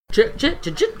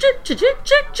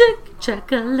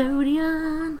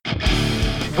Chickelodeon.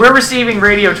 We're receiving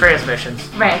radio transmissions.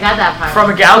 Right, I got that part. From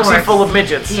a galaxy full of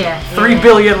midgets. Yeah. 3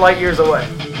 billion light years away.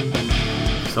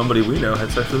 Somebody we know had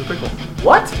sex with a pickle.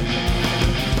 What? Is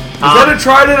that a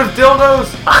trident of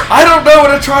dildos? I don't know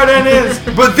what a trident is,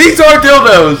 but these are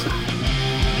dildos.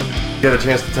 Get a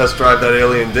chance to test drive that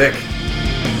alien dick.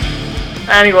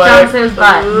 Anyway. John says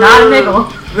butt, not a nickel.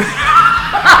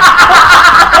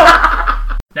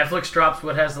 Netflix drops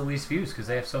what has the least views because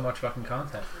they have so much fucking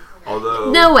content.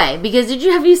 Although No way, because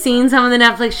have you seen some of the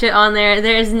Netflix shit on there?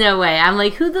 There's no way. I'm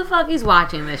like, who the fuck is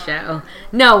watching this show?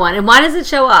 No one. And why does it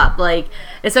show up? Like,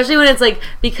 especially when it's like,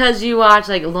 because you watch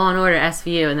like Law and Order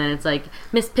SVU, and then it's like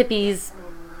Miss Pippi's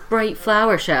Bright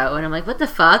Flower Show, and I'm like, what the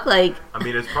fuck? Like, I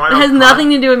mean, it's probably it has nothing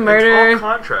to do with murder. It's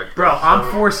all contract, Bro,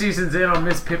 I'm 4 seasons in on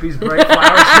Miss Pippi's Bright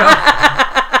Flower Show.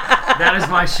 That is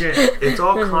my shit. It's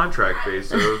all contract based.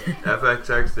 So if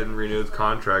FXX didn't renew its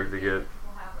contract to get,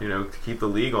 to keep the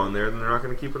league on there, then they're not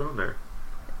going to keep it on there.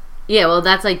 Yeah, well,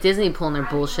 that's like Disney pulling their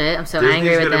bullshit. I'm so Disney's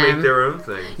angry with gonna them. make their own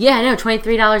thing. Yeah, I know,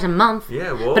 $23 a month.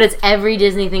 Yeah, well, but it's every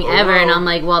Disney thing ever, and I'm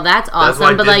like, well, that's awesome.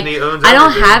 why But Disney like, owns I don't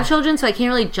everything. have children, so I can't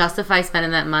really justify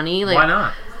spending that money. Like, Why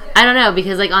not? I don't know,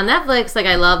 because like on Netflix, like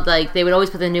I loved, like they would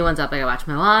always put the new ones up. Like I watch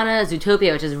Moana,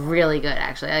 Zootopia, which is really good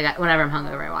actually. Whenever I'm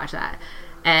hungover, I watch that.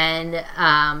 And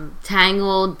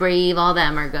Tangled, Brave, all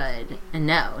them are good. And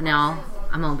no,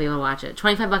 I won't be able to watch it.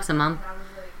 $25 a month.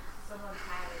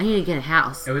 I need to get a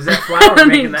house. It was that flower don't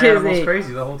making need the animals Disney.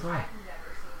 crazy the whole time.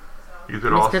 you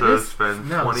could Miss also Pippi's? spend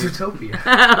No, 20. Zootopia. You could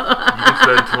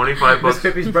spend $25 Miss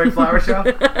Pippi's Bright Flower Show.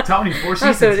 Tell me, 4 Oh,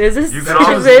 seasons. so is this? You Is can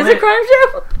also- it a crime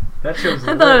show? That show's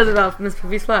I thought it was about Miss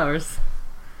Pippi's flowers.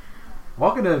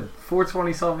 Welcome to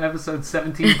 420 something episode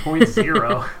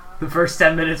 17.0. The first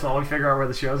 10 minutes while we figure out where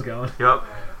the show's going. Yep.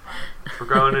 We're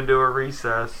going into a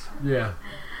recess. Yeah.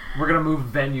 We're gonna move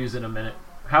venues in a minute.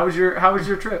 How was your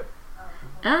trip?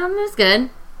 It was good.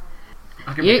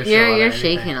 I can make a show out of You're anything.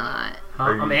 shaking a lot. Huh?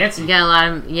 Are you- I'm You antsy. got a lot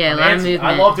of I'm of antsy. movement.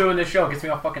 I love doing this show. It gets me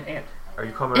all fucking amped. Are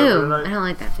you coming over Ew, tonight? I don't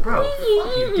like that. Bro, fuck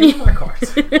you. Give me my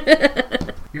cards.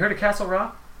 You heard of Castle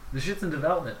Rock? The shit's in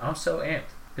development. I'm so amped.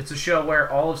 It's a show where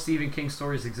all of Stephen King's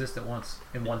stories exist at once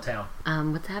in one town.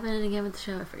 What's happening again with the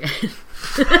show? I forget.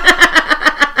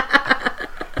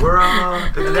 We're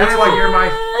And that's why you're my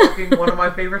fucking one of my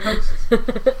favorite hosts.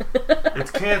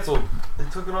 It's canceled. They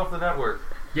took it off the network.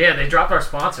 Yeah, they dropped our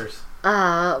sponsors.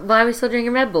 Why are we still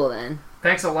drinking Red Bull then?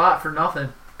 Thanks a lot for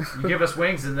nothing. You give us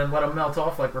wings and then let them melt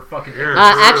off like we're fucking Here.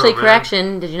 Actually, man.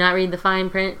 correction. Did you not read the fine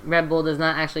print? Red Bull does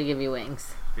not actually give you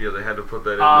wings. Yeah, they had to put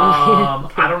that in. I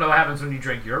don't know what happens when you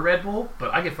drink your Red Bull,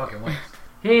 but I get fucking wings.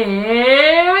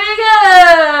 Here we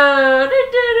go.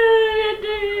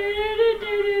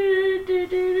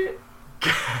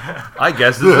 I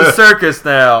guess it's a circus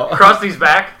now. Krusty's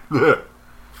back.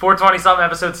 420 something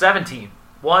episode 17.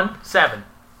 1-7.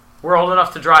 We're old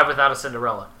enough to drive without a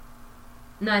Cinderella.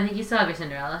 No, I think you still have your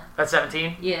Cinderella. That's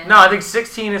 17? Yeah. No, I think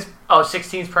 16 is... Oh,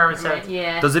 16 is permanent 17.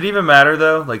 Yeah. Does it even matter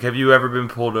though? Like, have you ever been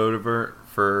pulled over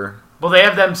for? Well, they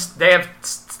have them. They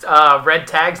have red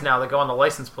tags now that go on the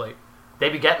license plate. They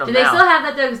be getting them Do they now. still have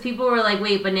that though? Because people were like,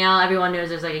 wait, but now everyone knows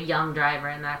there's like a young driver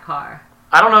in that car.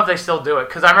 I don't know if they still do it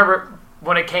because I remember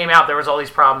when it came out, there was all these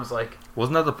problems like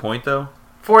Wasn't that the point though?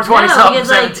 420 something because,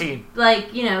 17. Like,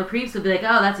 creeps would be like,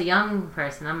 oh, that's a young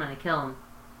person. I'm gonna kill him.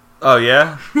 Oh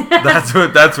yeah,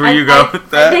 that's where you go with I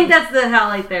that. think that's how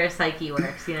like their psyche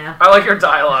works. I like your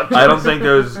dialogue. I don't think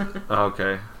those.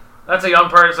 Okay. That's a young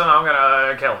person. I'm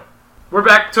gonna kill him. We're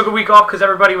back. Took a week off because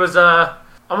everybody was. I'm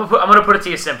gonna put it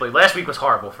to you simply. Last week was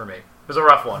horrible for me. It was a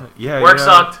rough one. Yeah. Work yeah.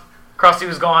 sucked. Krusty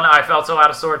was gone. I felt so out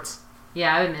of sorts.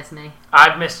 Yeah, I would miss me.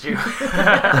 I've missed you.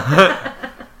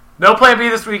 No plan B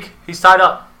this week. He's tied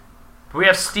up. We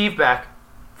have Steve back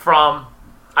from.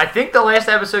 I think the last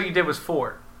episode you did was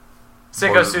 4.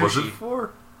 Sicko Sushi. Was it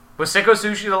 4? Was Sicko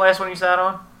Sushi the last one you sat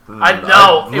on? I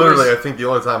think the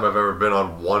only time I've ever been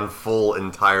on one full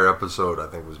entire episode, I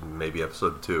think, was maybe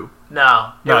episode 2.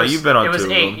 No. You've been on 2 It was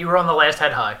of 8. them. You were on the last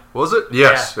Head High. Was it?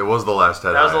 Yes, It was the last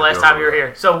time. That was the last time you were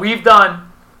here. So we've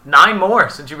done 9 more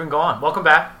since you've been gone. Welcome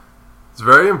back. It's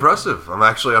very impressive.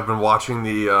 I've been watching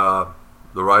the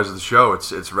rise of the show.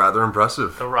 It's rather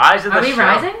impressive. The rise of the Are we show.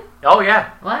 rising? Oh yeah.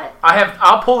 What?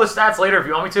 I'll pull the stats later if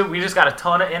you want me to. We just got a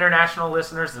ton of international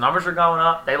listeners. The numbers are going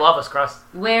up. They love us, Crust.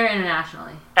 Where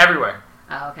internationally? Everywhere.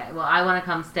 Oh, okay. Well, I want to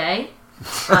come stay.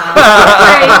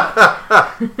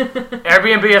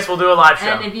 Airbnb us, we'll do a live show.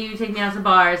 And if you take me out to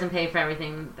bars and pay for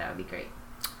everything, that would be great.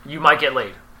 You might get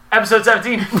laid. Episode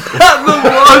 17.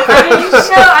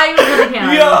 I really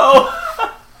can't. Yo!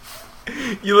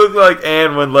 You look like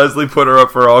Anne when Leslie put her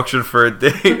up for auction for a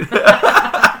date.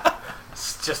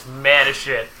 It's just mad as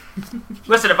shit.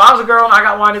 Listen, if I was a girl and I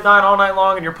got wine and dine all night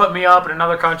long and you're putting me up in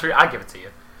another country, I'd give it to you.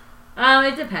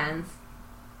 It depends.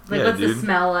 Like, Yeah, what's dude. the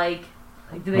smell like?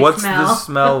 Like, do they What's smell? the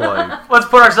smell like? Let's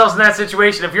put ourselves in that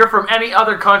situation. If you're from any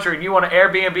other country and you want to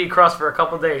Airbnb Crust for a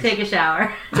couple days, Take a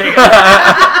shower. take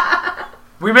it.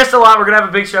 We missed a lot. We're going to have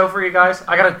a big show for you guys.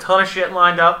 I got a ton of shit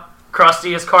lined up.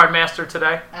 Krusty is card master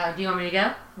today. Do you want me to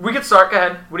go? We can start. Go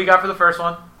ahead. What do you got for the first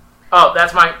one? Oh,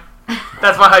 that's my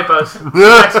hypos.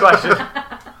 Next question.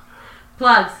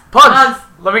 Plugs. Plugs.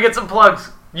 Let me get some plugs.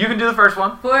 You can do the first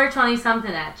one, 420something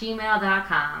at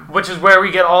gmail.com. which is where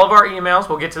we get all of our emails.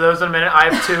 We'll get to those in a minute. I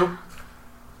have 2.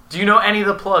 Do you know any of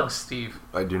the plugs, Steve?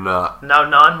 I do not. No,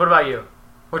 none. What about you?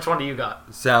 Which one do you got?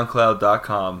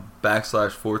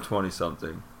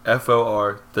 SoundCloud.com/420something.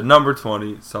 FOR, the number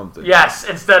 20 something. Yes,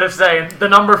 instead of saying the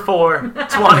number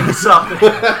 420 something.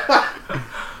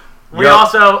 We Yep.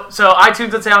 also, so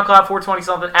iTunes and SoundCloud 420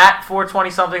 something at 420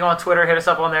 something on Twitter. Hit us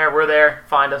up on there. We're there.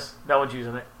 Find us. No one's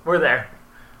using it. We're there.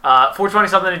 420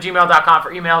 something at gmail.com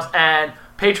for emails and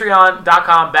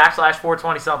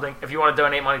patreon.com/420 something if you want to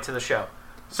donate money to the show.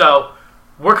 So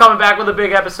we're coming back with a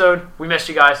big episode. We missed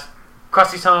you guys.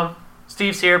 Krusty's home.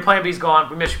 Steve's here. Plan B's gone.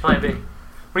 We missed you, Plan B. What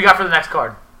do you got for the next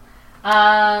card?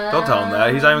 Don't tell him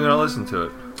that. He's not even going to listen to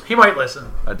it. He might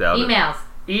listen. I doubt it. Emails.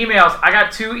 Emails. I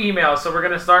got 2 emails, so we're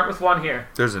going to start with one here.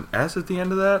 There's an S at the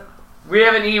end of that? We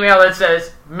have an email that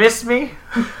says, "Miss me?"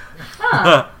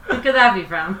 Oh, who could that be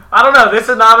from? I don't know. This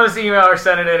anonymous emailer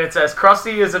sent it in. It says,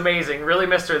 "Krusty is amazing. Really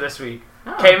missed her this week.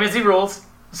 Oh. K Mizzy rules.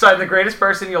 Signed the greatest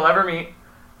person you'll ever meet.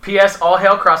 P.S. All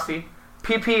hail Krusty.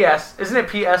 P.P.S. Isn't it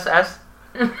P.S.S.?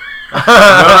 No,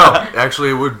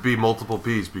 actually, it would be multiple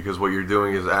P's because what you're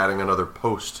doing is adding another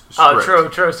post. Oh,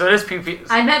 script. true. So it is P.P.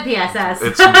 I meant PSS.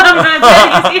 It's- I'm not saying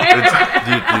It's it's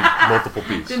here. multiple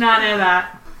P's. Did not know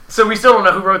that. So we still don't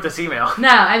know who wrote this email. No,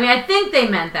 I mean, I think they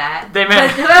meant that. They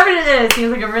meant- But whoever it is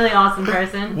seems like a really awesome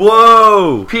person.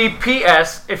 Whoa!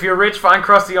 P.P.S. If you're rich, find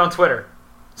Krusty on Twitter.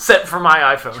 Set for my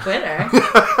iPhone. Twitter?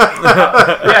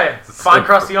 Yeah, find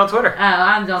Krusty on Twitter. Oh,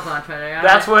 I'm don't go on Twitter.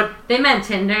 That's what They meant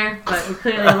Tinder, but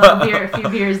clearly a few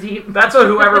beers deep. That's what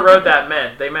whoever wrote that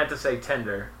meant. They meant to say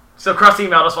Tinder. So Krusty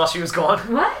emailed us while she was gone.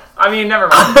 What? I mean, never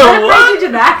mind. What brings you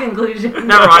to that conclusion?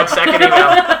 Never mind. Second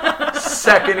email.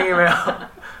 Second email.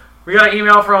 We got an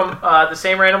email from the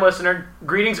same random listener.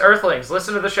 "Greetings, Earthlings.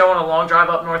 Listened to the show on a long drive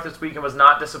up north this week and was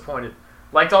not disappointed.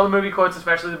 Liked all the movie quotes,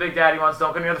 especially the Big Daddy ones.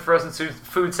 Don't go near the frozen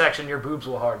food section. Your boobs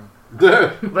will harden.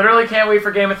 Literally can't wait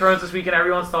for Game of Thrones this week and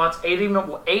everyone's thoughts.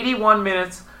 81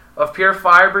 minutes of pure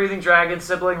fire-breathing dragon,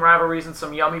 sibling rivalries, and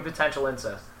some yummy potential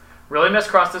incest. Really missed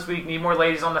Cross this week. Need more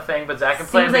ladies on the thing, but Zach and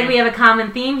Plan Seems like we have a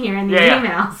common theme here in these Yeah.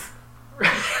 emails.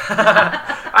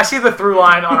 I see the through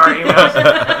line on our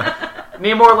emails.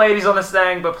 Need more ladies on this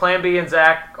thing, but Plan B and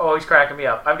Zach always cracking me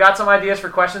up. I've got some ideas for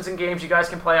questions and games you guys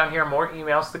can play on here. More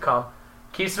emails to come.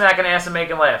 Keep smacking ass and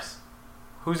making laughs.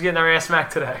 Who's getting their ass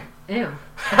smacked today? Ew.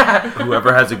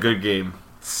 Whoever has a good game.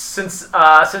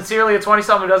 Sincerely, a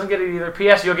 20-something who doesn't get it either.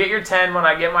 P.S. You'll get your 10 when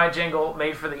I get my jingle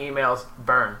made for the emails.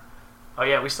 Burn. Oh,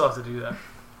 yeah, we still have to do that.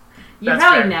 You're That's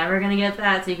probably fair. never going to get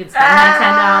that, so you can spend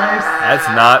that That's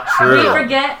not $10. We true.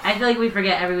 forget. I feel like we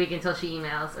forget every week until she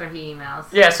emails or he emails.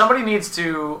 Yeah, somebody needs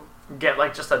to get,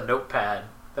 like, just a notepad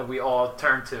that we all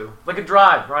turn to. Like a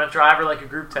drive. Run a drive or like a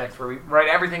group text where we write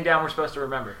everything down we're supposed to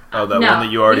remember. Oh, that no, one that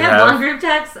you already we have. have? One group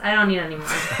text. I don't need any more.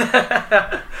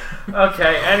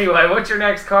 Okay, anyway, what's your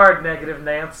next card, Negative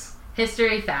Nance?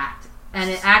 History fact, and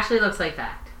it actually looks like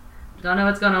fact. Don't know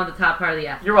what's going on with the top part of the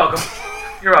F. You're welcome.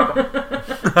 You're welcome.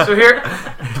 So here,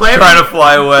 Plan Trying to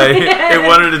fly away. It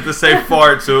wanted it to say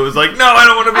fart, so it was like, no, I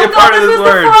don't want to be I a part of this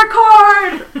word.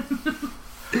 thought this was the fart card.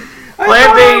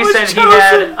 Plan B said he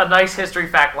had a nice history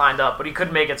fact lined up, but he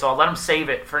couldn't make it, so I'll let him save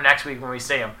it for next week when we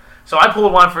see him. So I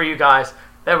pulled one for you guys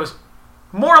that was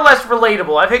more or less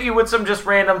relatable. I've hit you with some just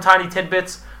random tiny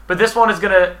tidbits, but this one is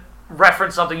going to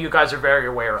reference something you guys are very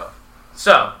aware of.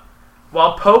 So,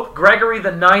 while Pope Gregory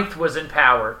IX was in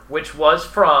power, which was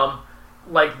from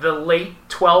like the late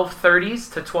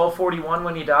 1230s to 1241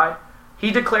 when he died,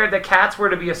 he declared that cats were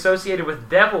to be associated with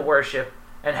devil worship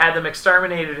and had them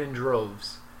exterminated in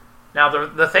droves. Now,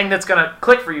 the thing that's going to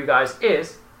click for you guys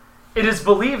is, it is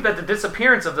believed that the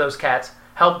disappearance of those cats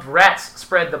helped rats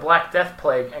spread the Black Death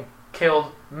Plague and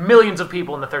killed millions of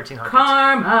people in the 1300s.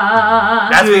 Karma.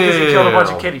 That's because he killed a bunch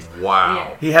of kitties. Wow.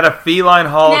 Yeah. He had a feline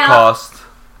holocaust.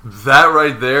 That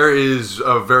right there is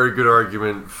a very good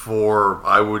argument for,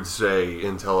 I would say,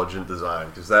 intelligent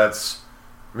design. Because that's,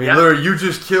 Yeah. literally, you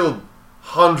just killed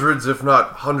hundreds, if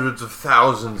not hundreds of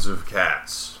thousands of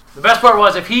cats. The best part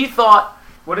was if he thought,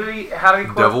 how did he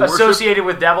quote? Devil worship? Associated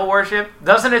with devil worship,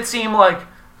 doesn't it seem like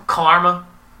karma?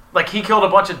 Like he killed a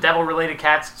bunch of devil-related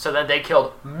cats, so then they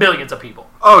killed millions of people.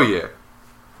 Oh yeah.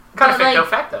 Kind of But, facto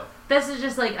facto. This is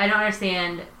just like I don't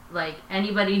understand. Like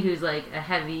anybody who's like a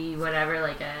heavy whatever,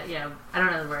 like a I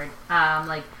don't know the word.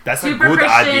 Like That's a super good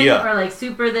Christian idea. or like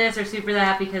super this or super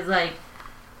that because like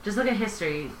just look at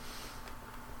history.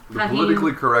 The Fucking-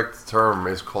 politically correct term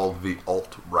is called the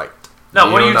alt-right. No,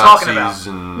 what are you talking about? Neo-Nazis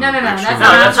and No, that's extremist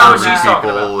not what I'm talking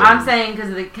people about. and- I'm saying because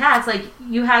of the cats, like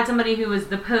you had somebody who was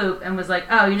the Pope and was like,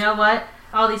 oh, you know what?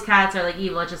 All these cats are like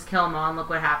evil. Let's just kill them all and look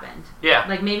what happened. Yeah.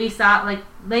 Like maybe stop. Like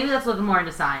maybe let's look more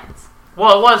into science.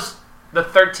 Well, it was the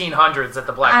 1300s that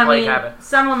the Black Plague happened.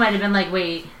 Someone might have been like,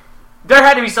 wait. There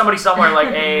had to be somebody somewhere like,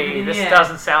 hey, this Yeah.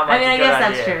 doesn't sound like I mean, a I good guess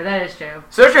idea. that's true. That is true.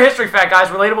 So there's your history fact, guys.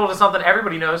 Relatable to something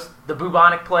everybody knows. The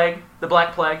bubonic plague. The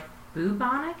Black Plague.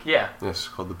 Bubonic? Yeah. Yes, it's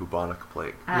called the bubonic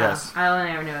plague. Oh, Yes. I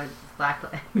only ever know it's black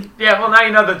plague. Yeah, well, now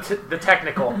you know the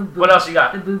technical. What else you The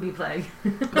got? booby plague.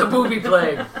 The booby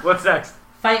plague. What's next?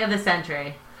 Fight of the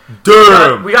century.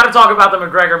 Damn. We got to talk about the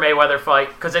McGregor-Mayweather fight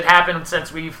because it happened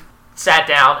since we've sat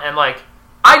down. And, like,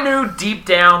 I knew deep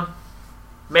down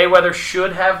Mayweather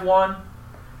should have won.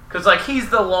 Because, like, he's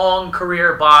the long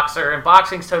career boxer, and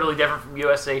boxing's totally different from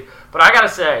UFC. But I gotta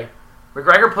say,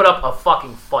 McGregor put up a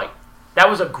fucking fight. That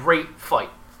was a great fight.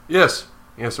 Yes,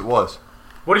 yes, it was.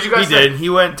 What did you He guys think? did. He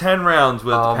went 10 rounds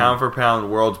with Um, pound for pound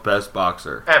world's best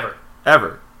boxer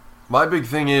Ever. My big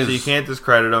thing is, So you can't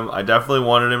discredit him. I definitely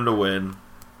wanted him to win.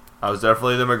 I was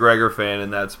definitely the McGregor fan,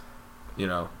 and that's,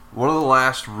 one of the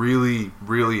last really,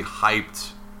 really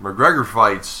hyped McGregor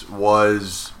fights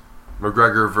was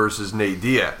McGregor versus Nate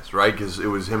Diaz, right? Because it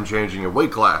was him changing a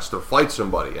weight class to fight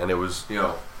somebody, and it was,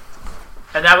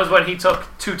 And that was when he took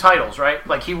 2 titles, right?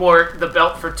 Like, he wore the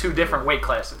belt for 2 different weight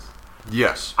classes.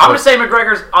 yes. I'm but going to say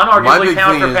McGregor's My unarguably big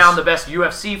pound thing for pound is- the best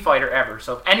UFC fighter ever.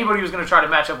 So if anybody was going to try to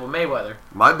match up with Mayweather,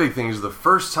 My big thing is the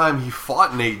first time he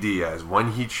fought Nate Diaz,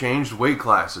 when he changed weight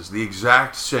classes, the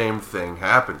exact same thing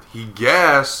happened. He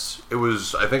gassed.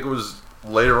 I think it was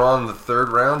later on in the 3rd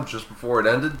round, just before it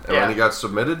ended, and Yeah. when he got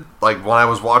submitted. Like, when I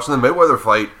was watching the Mayweather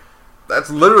fight, that's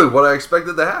literally what I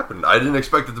expected to happen. I didn't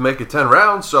expect it to make it 10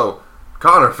 rounds, so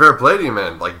Connor, fair play to you,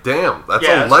 man. Like, damn, that's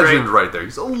Yeah, a that's legend great. right there.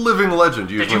 He's a living legend.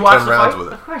 Did Usually you watch 10 the rounds fight? with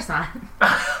it. Of course not.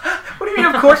 what do you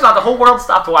mean? Of course not. The whole world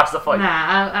stopped to watch the fight.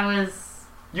 Nah, I was.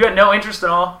 You had no interest at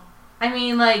all. I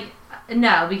mean, like,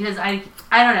 no, because I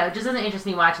don't know. It just doesn't interest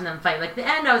me watching them fight. Like the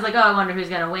end, I was like, oh, I wonder who's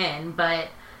gonna win. But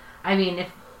I mean,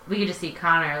 if we could just see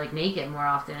Connor like naked more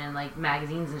often in like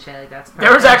magazines and shit, like that's perfect.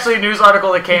 There was actually a news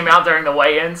article that came out during the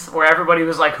weigh-ins where everybody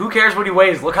was like, "Who cares what he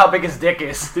weighs? Look how big his dick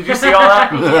is." Did you see all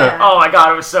that? Yeah. Oh my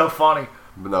god, it was so funny.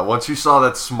 But no, once you saw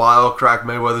that smile crack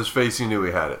Mayweather's face, you knew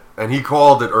he had it. And he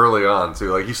called it early on,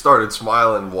 too. Like, he started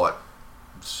smiling,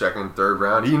 2nd, 3rd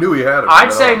round? He knew he had it.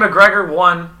 I'd say McGregor. McGregor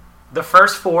won the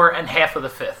first 4 and half of the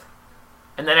 5th,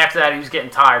 and then after that he was getting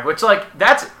tired. Which, like,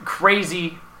 that's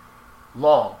crazy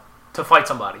long to fight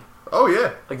somebody. Oh,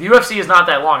 yeah. Like, the UFC is not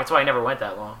that long. That's why I never went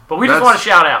that long. But we just That's- want to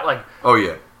shout out, like, Oh,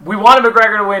 yeah. we wanted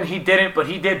McGregor to win. He didn't, but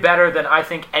he did better than I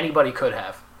think anybody could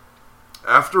have.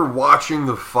 After watching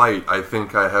the fight, I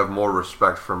think I have more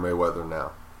respect for Mayweather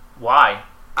now. Why?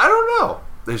 I don't know.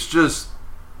 It's just...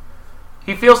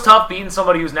 He feels tough beating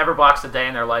somebody who's never boxed a day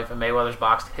in their life, and Mayweather's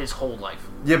boxed his whole life.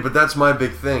 Yeah, but that's my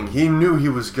big thing. He knew he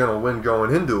was going to win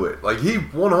going into it. Like, he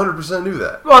 100% knew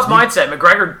that. Well, it's mindset.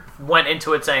 McGregor went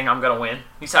into it saying, I'm going to win.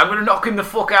 He said, I'm going to knock him the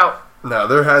fuck out. Now,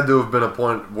 there had to have been a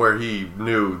point where he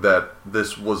knew that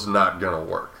this was not going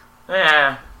to work.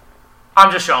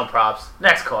 I'm just showing props.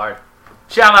 Next card.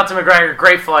 Shout out to McGregor.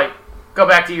 Great fight. Go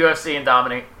back to UFC and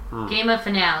dominate. Game of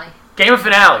finale. Game of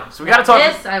finale. So we got to talk.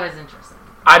 This I was interested.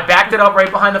 I backed it up right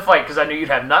behind the fight because I knew you'd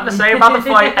have nothing to say about the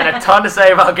fight and a ton to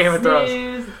say about Game of Thrones.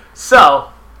 Snooze. So,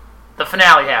 the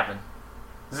finale happened.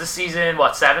 Is this season,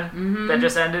 7 that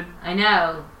just ended? I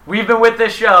know. We've been with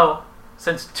this show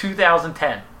since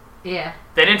 2010. Yeah.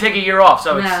 They didn't take a year off,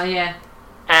 so No, yeah.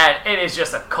 and it is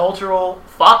just a cultural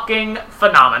fucking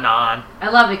phenomenon. I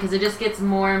love it because it just gets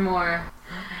more and more.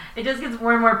 It just gets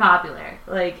more and more popular.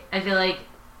 Like, I feel like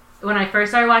when I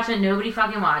first started watching it, nobody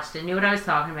fucking watched it, knew what I was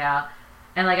talking about.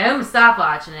 And, like, I almost stopped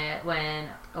watching it when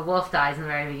a wolf dies in the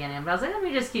very beginning. But I was like, let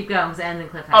me just keep going because it ends in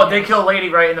cliffhanger. Oh, they kill Lady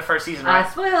right in the first season, right?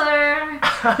 Spoiler!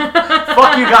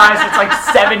 Fuck you guys, it's like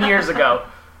 7 years ago.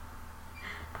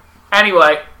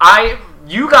 Anyway,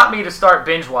 you got me to start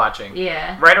binge watching.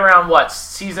 Yeah. Right around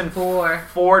season 4.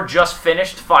 4 just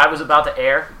finished, 5 was about to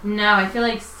air. No, I feel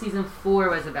like season 4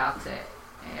 was about to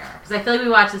air. era because I feel like we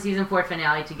watched the season 4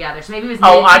 finale together. So maybe it was.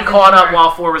 Oh, I mid-season caught up 4.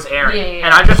 while 4 was airing. Yeah.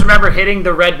 And I just remember hitting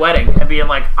the red wedding and being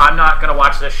like, I'm not going to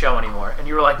watch this show anymore. And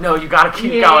you were like, no, you got to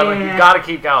keep going. Like, you got to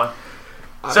keep going.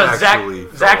 So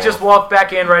Zach just walked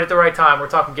back in right at the right time. We're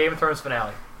talking Game of Thrones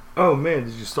finale. Oh man,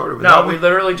 did you start it with No, we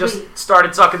literally just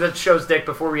started sucking the show's dick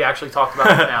before we actually talked about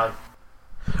the finale.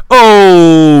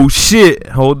 Oh shit!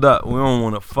 Hold up, we don't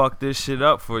want to fuck this shit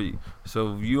up for you.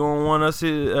 So if you don't want us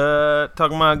to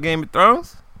talk about Game of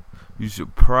Thrones, you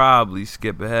should probably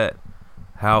skip ahead.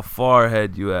 How far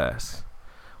ahead, you ask?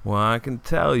 Well, I can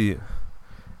tell you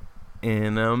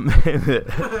in a minute.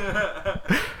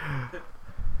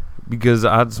 Because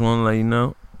I just want to let you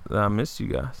know that I missed you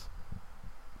guys.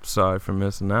 Sorry for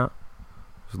missing out.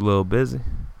 I was a little busy.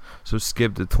 So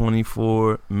skip to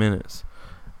 24 minutes.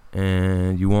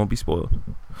 And you won't be spoiled.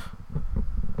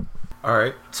 All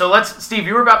right. So Steve,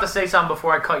 you were about to say something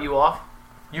before I cut you off.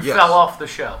 You Yes. fell off the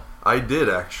show. I did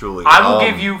actually. I will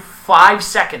give you 5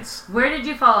 seconds Where did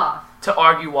you fall off? to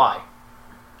argue why.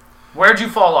 Where'd you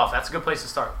fall off? That's a good place to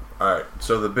start. All right.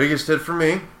 So the biggest hit for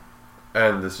me,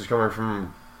 and this is coming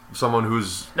from someone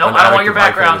who's No, an I don't want addict your of high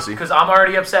background fantasy. because I'm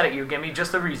already upset at you. Give me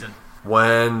just the reason.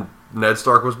 When Ned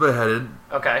Stark was beheaded.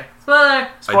 Okay. Spoiler.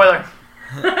 Spoiler.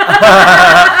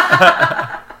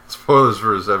 Spoilers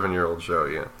for a 7-year-old show,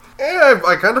 yeah. And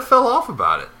I kind of fell off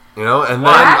about it, you know. And then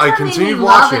Well, That's I what made me continued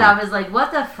love watching. it. I was like,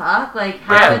 what the fuck? Like,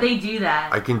 how Yeah. would they do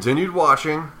that? I continued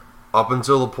watching up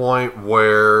until the point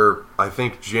where I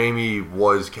think Jamie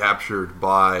was captured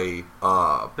by the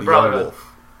young Brotherhood. wolf.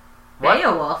 What?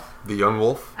 Beowulf. The young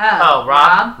wolf. Oh,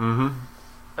 Rob? Mm-hmm.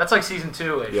 That's like season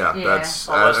 2-ish. Yeah, Yeah. that's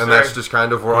Almost and that's third. just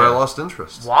kind of where I lost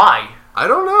interest. Why? I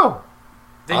don't know.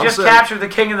 They I'll just say- captured the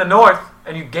King of the North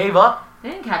and you gave up? They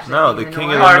didn't capture No, the the King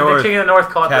King of of the the North. Or North the King of the North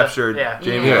caught captured the... Yeah.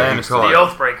 Jamie Yeah, he Lannister. caught- The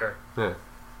Oathbreaker. Yeah.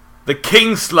 The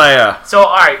Kingslayer. So,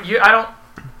 alright,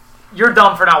 you're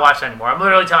dumb for not watching anymore. I'm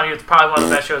literally telling you it's probably one of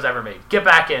the best shows ever made. Get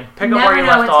back in. Pick up Never where you know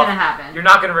left what's off. gonna happen. You're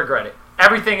not going to regret it.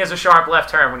 Everything is a sharp left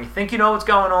turn. When you think you know what's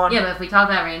going on... Yeah, but if we talk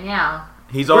about it right now,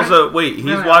 He's also he's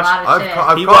ruin a watched. lot of I've shit. ca-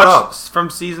 I've He caught watched up. from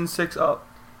season 6 up.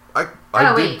 I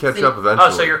Oh, did wait, catch so- up eventually.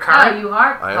 Oh, so you're Oh, current? you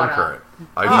are I am caught up. current.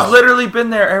 I He's just, literally been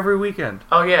there every weekend.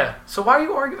 Oh, yeah. So why are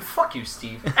you arguing? Fuck you,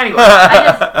 Steve. Anyway,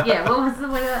 Yeah, what was the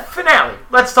way that? finale.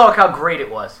 Let's talk how great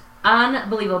it was.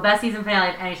 Unbelievable. Best season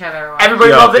finale of any show I've ever watched. Everybody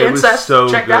Yo, loved the it was incest. so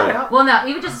Check that good. out. Well, no,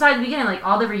 even just started at the beginning, like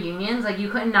all the reunions, like you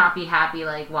could not be happy,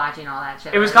 like watching all that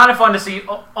shit. It was kind of fun to see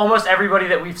almost everybody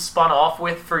that we've spun off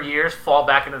with for years fall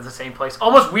back into the same place.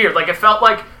 Almost weird. Like it felt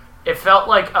like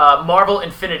Marvel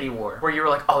Infinity War, where you were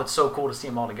like, oh, it's so cool to see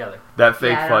them all together. That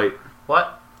fake Yeah, I fight.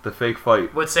 What? The fake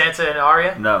fight. With Sansa and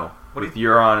Arya? No. What do With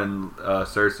Euron and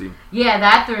Cersei. Yeah,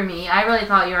 that threw me. I really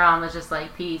thought Euron was just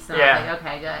like peace, and I Yeah. was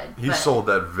like, okay, good. he But- sold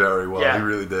that very well. Yeah. He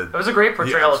really did. It was a great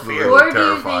portrayal of absolutely fear. was. Or do you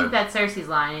terrified. think that Cersei's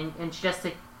lying and just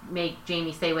to make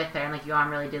Jamie stay with her, and like Euron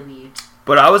really did leave?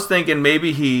 But I was thinking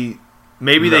maybe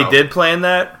they No. did plan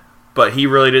that, but he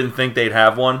really didn't think they'd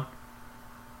have one.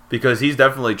 Because he's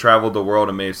definitely traveled the world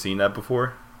and may have seen that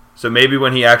before. So maybe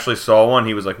when he actually saw one,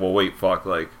 he was like, well, wait,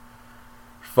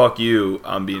 fuck you,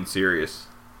 I'm being serious.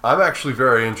 I'm actually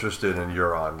very interested in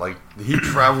Euron. Like, he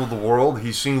traveled the world.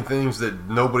 He's seen things that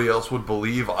nobody else would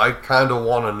believe. I kind of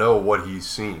want to know what he's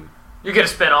seen. You get a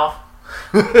spin-off.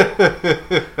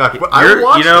 I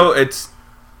watched You know,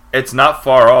 it's not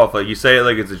far off. Like, you say it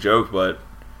like it's a joke, but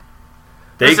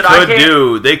they Listen,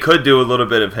 I they could do a little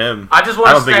bit of him. I just I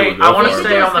want don't to think it stay. would go I want to far. They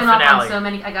stay could on the spin off finale. so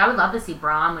many. Like I would love to see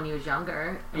Bronn when he was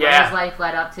younger. And Yeah. what his life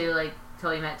led up to, like till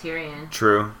he met Tyrion.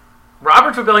 True.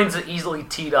 Robert Trebillion's an easily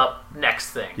teed up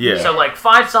next thing. Yeah. So like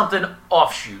find something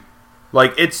offshoot.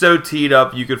 Like, it's so teed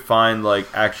up, you could find, like,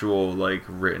 actual, like,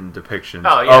 written depictions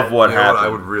Oh, yeah. of what You know happened. what I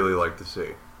would really like to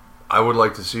see? I would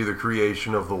like to see the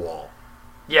creation of the wall.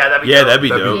 Yeah, that'd be Yeah, dope. that'd be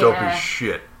That'd dope. be dope Yeah. as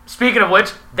shit. Speaking of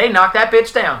which, they knocked that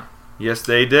bitch down. Yes,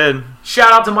 they did.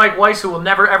 Shout out to Mike Weiss, who will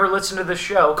never ever listen to this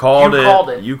show. Called you it. Called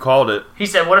it. You called it. He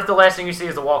said, "What if the last thing you see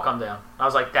is the wall come down?" I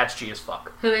was like, "That's G as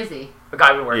fuck." Who is he? The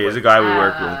guy we work Yeah, with. he's a guy we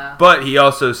work Oh. with. But he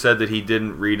also said that he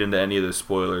didn't read into any of the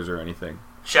spoilers or anything.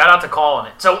 Shout out to calling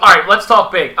it. So, all right, let's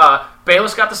talk big.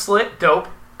 Baelish got the slit. Dope.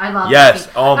 I love. Yes.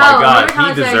 that scene. Oh my we God, were talking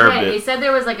he about the other deserved day. it. They said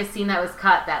there was like a scene that was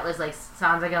cut that was like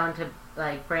Sansa going to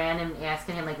like Bran and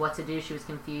asking him like what to do. She was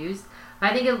confused. But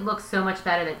I think it looks so much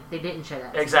better that they didn't show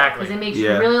that. Exactly. Because it makes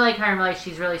Yeah. you really like her and realize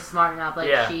she's really smart enough. Like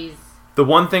Yeah. she's. The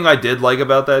one thing I did like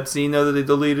about that scene, though, that they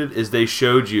deleted, is they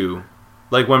showed you,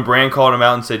 like when Bran called him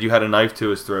out and said you had a knife to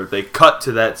his throat, they cut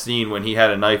to that scene when he had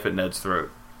a knife at Ned's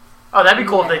throat. Oh, that'd be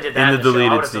cool if they did that In the show. I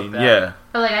deleted would've scene, took that. yeah.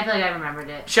 But like I feel like I remembered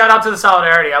it. Shout out to the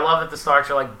solidarity. I love that the Starks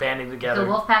are like banding The together.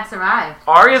 wolf packs arrived.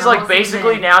 Arya's The like whole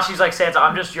basically season. now she's like Sansa.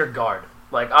 I'm just your guard.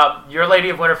 Like, you're Lady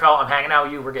of Winterfell. I'm hanging out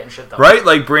with you. We're getting shit done. Right?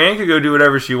 Like, Brienne could go do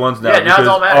whatever she wants now. Yeah, now because it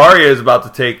don't matter. Arya is about to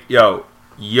take... Yo,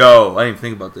 I didn't even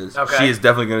think about this. Okay. She is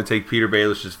definitely going to take Peter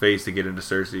Baelish's face to get into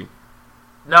Cersei.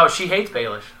 No, she hates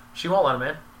Baelish. She won't let him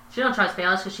in. She don't trust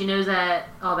Baelish because she knows that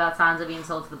all about Sansa being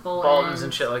sold to the Boltons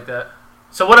and shit like that.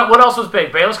 So what else was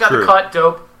big? Baelish got True. the cut,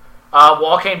 dope.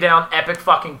 Wall came down, epic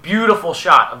fucking beautiful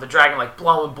shot of the dragon like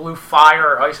blowing blue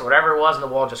fire or ice or whatever it was, and the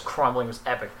wall just crumbling. It was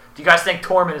epic. Do you guys think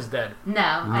Tormund is dead?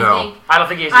 No, No. I don't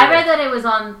think he is I either. read that it was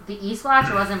on the East Watch.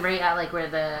 It wasn't right at like where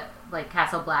the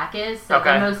Castle Black is. So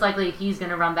Okay. most likely he's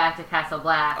gonna run back to Castle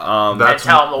Black. And That's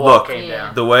tell him the wall look, came Yeah.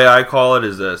 down. The way I call it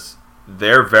is this.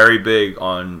 They're very big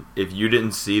on if you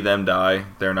didn't see them die,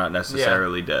 they're not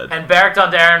necessarily dead. And Beric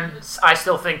Dondarrion, I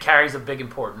still think carries a big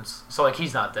importance. So like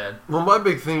he's not dead. Well, my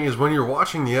big thing is when you're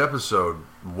watching the episode,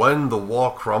 when the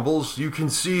wall crumbles, you can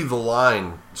see the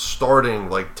line starting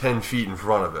like 10 feet in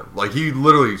front of him. Like he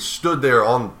literally stood there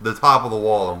on the top of the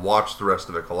wall and watched the rest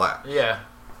of it collapse. Yeah.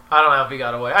 I don't know if he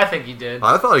got away. I think he did.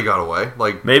 I thought he got away.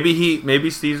 Like Maybe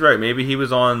Steve's right. Maybe he was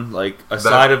on like a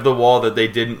side of the wall that they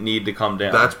didn't need to come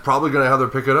down. that's probably gonna how they're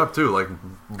pick it up too. Like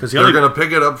 'Cause he they're only- gonna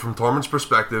pick it up from Tormund's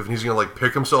perspective, and he's gonna like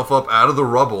pick himself up out of the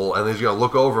rubble, and then he's gonna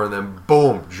look over, and then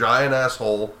boom, giant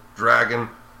asshole, dragon,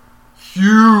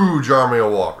 huge army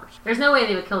of walkers. There's no way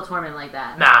they would kill Tormund like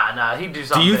that. Nah, he'd do Do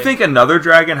something. you big. think another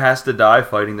dragon has to die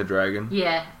fighting the dragon?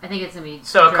 Yeah, I think it's gonna be.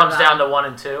 So it comes Drogon. down to 1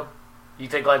 and 2? You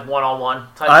think like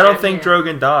 1-on-1 type I don't shit? think Yeah.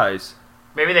 Drogon dies.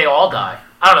 Maybe they all die.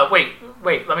 I don't know.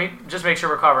 Wait. Let me just make sure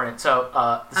we're covering it. So,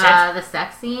 The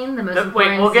sex scene, the most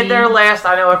important wait, we'll get scene. there last.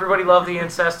 I know everybody loved the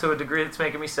incest to a degree that's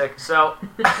making me sick. So,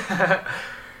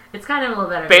 It's kind of a little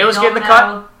better. Baelish Don't getting the know-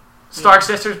 cut? Stark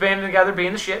sisters banding together,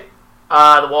 being the shit.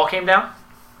 The wall came down.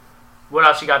 What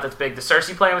else you got that's big? The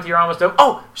Cersei playing with your almost dope.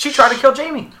 Oh, she tried to kill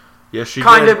Jaime. Yes, she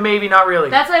Kind did. of, maybe, not really.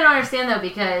 That's what I don't understand though,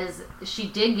 because she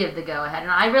did give the go ahead,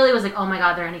 and I really was like, "Oh my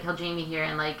god, they're gonna kill Jaime here,"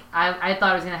 and like I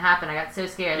thought it was gonna happen. I got so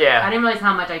scared. Yeah. I didn't realize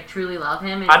how much I truly love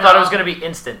him. I thought it was going to be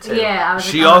instant, too. Yeah, I was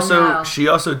She like, also no. she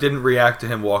also didn't react to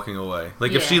him walking away.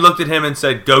 Like if Yeah. she looked at him and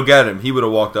said, "Go get him," he would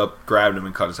have walked up, grabbed him,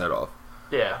 and cut his head off.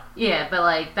 Yeah. Yeah, but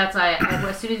like that's why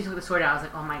as soon as he took the sword out, I was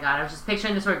like, "Oh my god!" I was just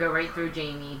picturing the sword go right through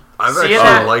Jaime. I've See actually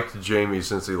that? liked Jamie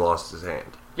since he lost his hand.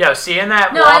 Yo, seeing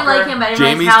that No, Walker, I like him, but I didn't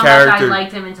Jamie's realize how much I character-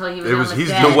 liked him until he was It was- almost he's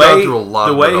dead. The He's way gone through a lot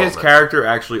the of way his development. character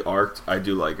actually arced, I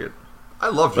do like it. I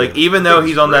love Like Jamie. even though He's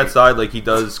he's on great. that side, like he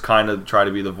does kind of try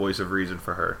to be the voice of reason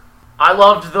for her. I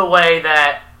loved the way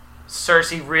that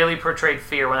Cersei really portrayed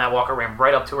fear when that Walker ran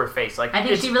right up to her face. Like I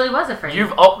think it's- she really was afraid.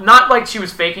 not like she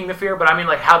was faking the fear, but I mean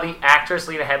like how the actress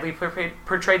Lena Headey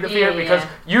portrayed the fear, Yeah, because yeah.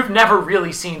 you've never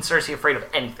really seen Cersei afraid of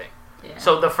anything. Yeah.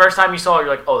 So the first time you saw her, you're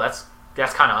like, oh, that's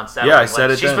kind of unsettling. Yeah, I Like,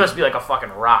 said it she's then. supposed to be like a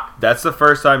fucking rock. That's the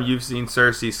first time you've seen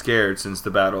Cersei scared since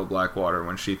the Battle of Blackwater,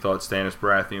 when she thought Stannis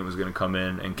Baratheon was going to come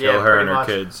in and kill Yeah, her pretty and her much.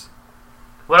 kids.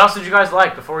 What else did you guys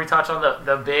like before we touch on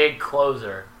the big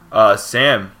closer?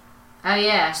 Sam oh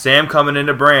yeah. coming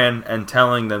into Bran and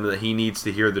telling them that he needs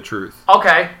to hear the truth.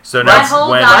 Okay, So That that's whole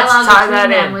when Let's dialogue tie between that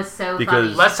them in, was so because-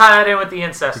 funny. let's tie that in with the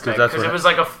incest Because thing, that's because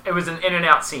what- it was an in and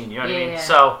out scene. You know what I Yeah, mean? yeah.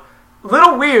 So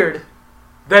little weird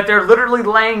that they're literally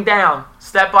laying down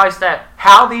step by step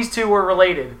how these two were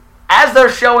related as they're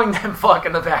showing them fuck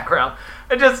in the background.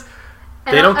 It just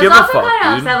And They don't I give was a also fuck,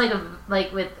 kinda dude. upset,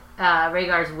 like with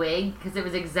Rhaegar's wig, because it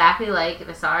was exactly like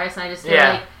Viserys, and I just feel Yeah.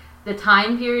 like the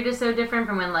time period is so different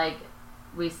from when like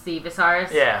we see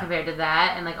Viserys Yeah. compared to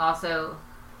that, and like also,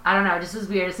 I don't know, it just was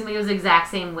weird. It seemed like it was the exact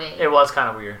same wig. it was kind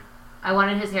of weird. I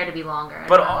wanted his hair to be longer. I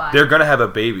But don't know why. they're going to have a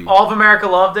baby. All of America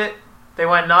loved it. They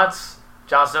went nuts.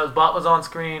 Jon Snow's butt was on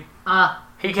screen.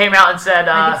 He came out and said,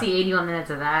 I could see 81 minutes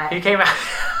of that. he came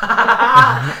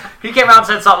out. He came out and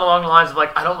said something along the lines of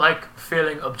like, "I don't like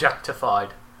feeling objectified,"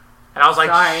 and I was like,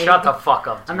 Sorry. "Shut the fuck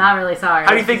up." Dude. I'm not really sorry.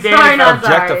 How do you think Sorry, Danny not felt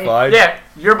sorry. Objectified. Yeah,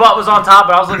 your butt was on top,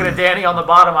 but I was looking at Danny on the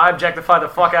bottom. I objectified the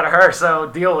fuck out of her, so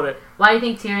deal with it. Why do you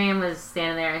think Tyrion was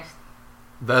standing there?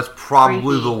 That's probably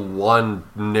Creepy. the one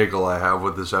niggle I have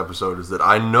with this episode is that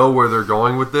I know where they're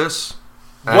going with this.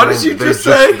 What and did you they just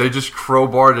say? They just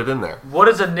crowbarred it in there. What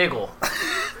is a niggle?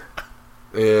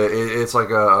 It's like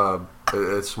a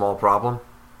small problem.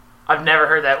 I've never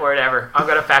heard that word ever. I'm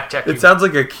gonna fact check you. It sounds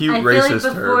like a cute I feel like racist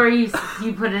before term.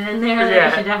 you put it in there, Yeah.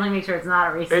 you should definitely make sure it's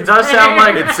not a racist. It does sound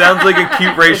like- It sounds like a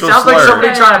cute It racial sounds like slur.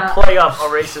 somebody trying to play up a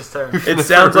racist term. It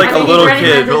sounds like I a mean, little he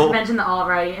already kid. mentioned the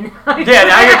alt-right. And Yeah,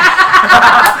 now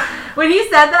you're. when he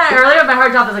said that earlier, my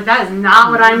heart dropped. I was like, that is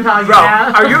not what I'm talking Bro,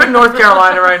 about. are you in North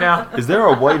Carolina right now? Is there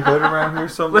a white hood around here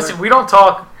somewhere? Listen, we don't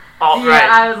talk alt Yeah, right.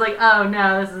 I was like, oh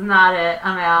no, this is not it.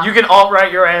 I'm out. You can alt right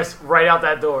your ass right out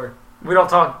that door. We don't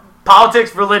talk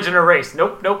Politics, religion, or race.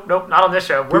 Nope. Not on this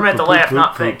show. We're meant to laugh,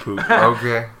 not think.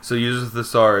 Okay. So you use a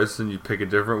thesaurus and you pick a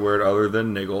different word other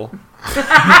than niggle.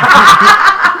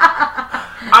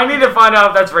 I need to find out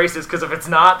if that's racist, because if it's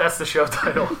not, that's the show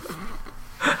title.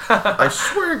 I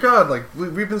swear to God, like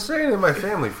we've been saying it in my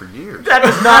family for years. That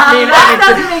does not mean That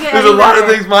anything. doesn't make it There's any a lot of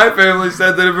better. things my family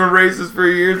said that have been racist for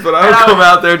years, but I And would I come would-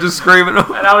 out there just screaming.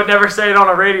 And I would never say it on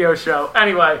a radio show.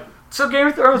 Anyway, so Game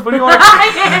of Thrones, what do you want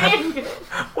to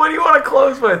what do you want to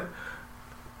close with?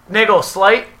 Niggle,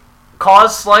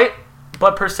 cause slight,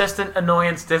 but persistent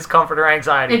annoyance, discomfort, or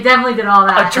anxiety. It definitely did all A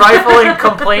that. trifling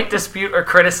complaint, dispute, or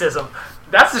criticism.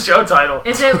 That's the show title.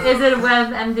 Is it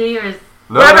WebMD or is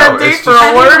No, WebMD it's for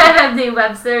just, a word? WebMD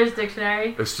Webster's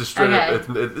dictionary? it's just straight. Okay.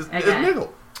 It's Okay.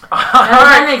 niggle. All And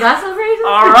right. they got some phrases?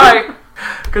 All right.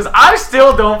 Because I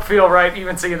still don't feel right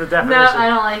even seeing the definition. No, I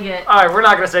don't like it. All right, we're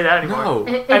not going to say that anymore. No.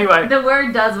 Anyway. The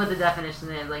word does what the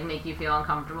definition is, like make you feel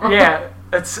uncomfortable. Yeah,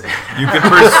 it's. You can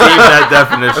perceive that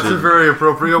That's a definition. very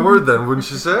appropriate word, then,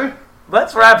 wouldn't you say?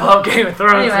 Let's wrap up Game of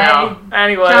Thrones now.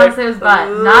 Anyway. Johnson's butt,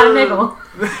 not a niggle.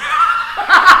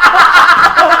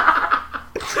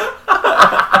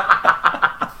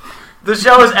 The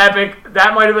show is epic.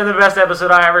 That might have been the best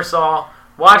episode I ever saw.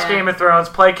 Watch Yeah. Game of Thrones,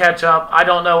 play catch up. I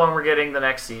don't know when we're getting the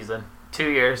next season. 2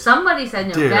 years. Somebody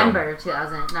said Damn. November of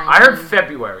 2019. I heard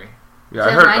February. Yeah,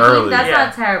 I heard 2019? early. That's Yeah.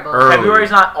 not terrible. Early.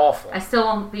 February's not awful. I still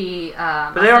won't be.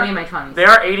 I'll they still are- be in my 20s. They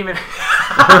are 80 minute.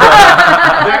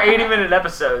 They're 80-minute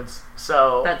episodes.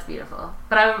 So That's beautiful.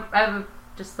 But I have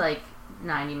just like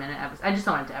 90-minute episodes. I just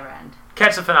don't want it to ever end.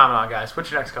 catch the phenomenon, guys.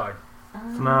 What's your next card?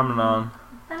 Phenomenon.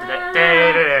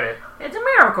 It's a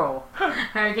miracle.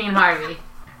 Hurricane Harvey.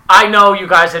 I know you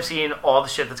guys have seen all the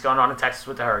shit that's going on in Texas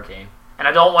with the hurricane. And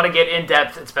I don't want to get in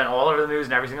depth. It's been all over the news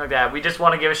and everything like that. We just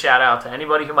want to give a shout out to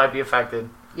anybody who might be affected.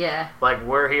 Yeah. Like,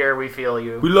 we're here. We feel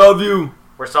you. We love you.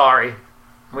 We're sorry.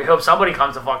 We hope somebody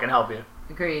comes to fucking help you.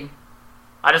 Agreed.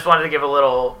 I just wanted to give a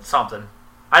little something.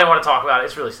 I didn't want to talk about it.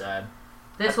 It's really sad.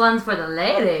 This one's for the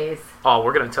ladies. Oh,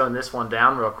 we're going to tone this one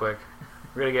down real quick.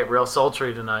 We're going to get real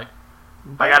sultry tonight.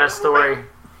 I got a story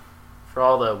for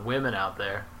all the women out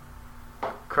there.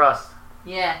 Crust,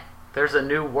 Yeah. there's a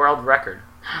new world record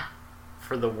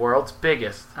for the world's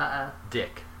biggest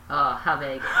dick. Oh, how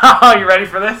big? Oh, you ready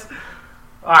for this?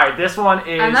 All right, this one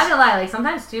is... I'm not gonna lie, like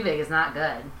sometimes too big is not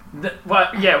good.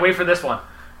 Yeah, wait for this one.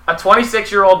 A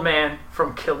 26-year-old man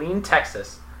from Killeen,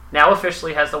 Texas, now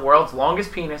officially has the world's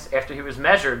longest penis after he was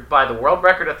measured by the World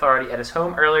Record Authority at his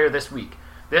home earlier this week.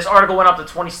 This article went up the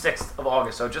 26th of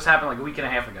August, so it just happened like a week and a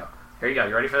half ago. Here you go.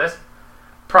 You ready for this?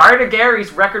 Prior to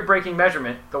Gary's record-breaking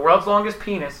measurement, the world's longest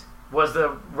penis was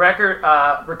the record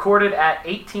recorded at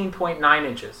 18.9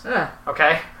 inches. Ugh.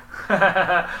 Okay?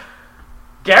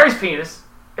 Gary's penis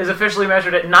is officially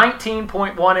measured at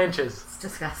 19.1 inches. It's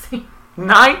disgusting.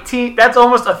 19, that's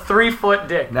almost a 3-foot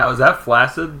dick. Now, is that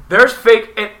flaccid? There's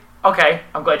okay,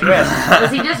 I'm glad you asked.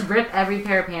 Does he just rip every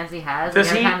pair of pants he has Does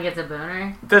every he- time he gets a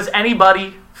boner? Does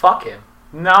anybody fuck him?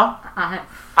 No, I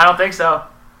don't think so.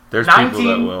 There's people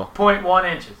that will.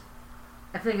 19.1 inches.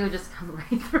 I feel like it would just come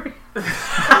right through.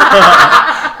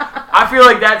 I feel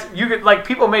like you could, like,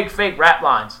 people make fake rap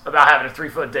lines about having a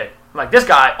 3-foot dick. Like, this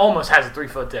guy almost has a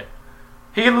 3-foot dick.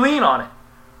 He can lean on it.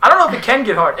 I don't know if it can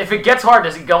get hard. If it gets hard,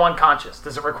 does he go unconscious?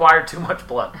 Does it require too much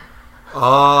blood?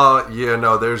 Yeah,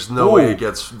 no, there's no Ooh. way he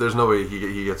gets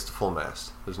to full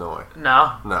mast. There's no way.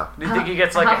 No. No. Do you think he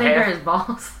gets like How a big are half? his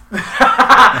balls?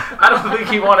 I don't think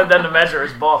he wanted them to measure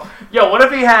his ball. Yo, what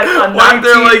if he had a Why 19?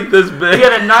 they're like this He big?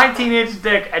 had a 19-inch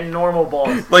dick and normal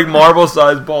balls. Like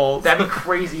marble-sized balls. That'd be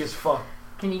crazy as fuck.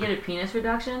 Can you get a penis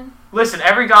reduction? Listen,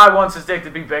 every guy wants his dick to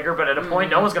be bigger, but at a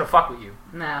point, no one's gonna fuck with you.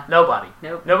 No. Nobody.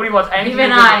 Nope. Nobody wants anything. Even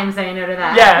to do- I'm saying no to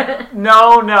that. Yeah.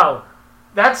 No.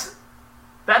 That's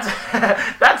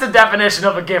that's a definition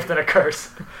of a gift and a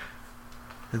curse.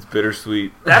 It's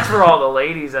bittersweet. That's for all the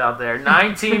ladies out there.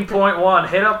 19.1.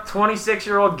 Hit up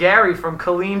 26-year-old Gary from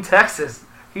Killeen, Texas.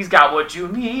 He's got what you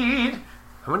need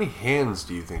How many hands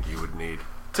do you think you would need?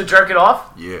 to jerk it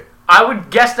off. Yeah. I would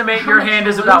guesstimate How your much hand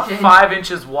is about lotion? 5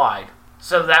 inches wide.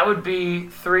 So that would be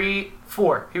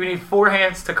 4. He would need 4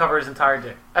 hands to cover his entire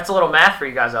dick. That's a little math for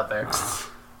you guys out there.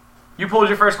 You pulled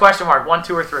your first question mark. 1,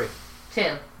 2, or 3.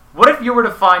 2. What if you were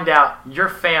to find out your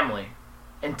family,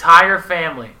 entire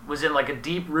family, was in like a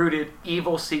deep-rooted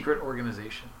evil secret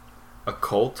organization? A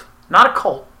cult? Not a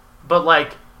cult, but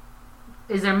like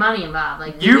Is there money involved?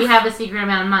 Like, do You- we have a secret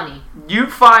amount of money? you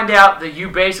find out that you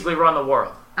basically run the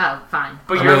world, Oh, fine.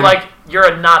 but I you're mean- like you're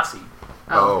a Nazi.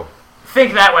 Oh.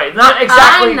 Think that way. Not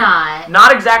exactly. I'm not.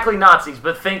 Not exactly Nazis,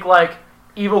 but think like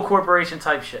evil corporation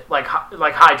type shit, like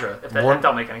Hydra. If that One-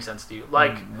 don't make any sense to you,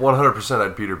 like 100%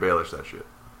 I'd Peter Baelish that shit.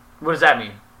 what does that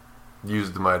mean? Use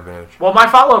it to my advantage. Well, my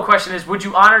follow-up question is: would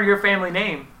you honor your family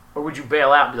name, or would you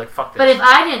bail out and be like, "Fuck this"? But if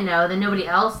I didn't know, then nobody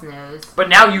else knows. But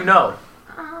now you know.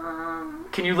 Um,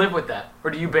 Can you live with that,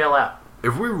 or do you bail out?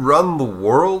 If we run the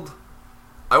world,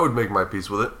 I would make my peace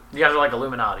with it. You guys are like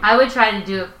Illuminati. I would try to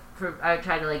do it. I would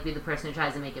try to like be the person who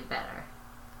tries to make it better.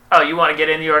 Oh, you want to get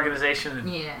in the organization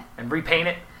and, Yeah. and repaint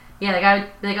it? Yeah, like I would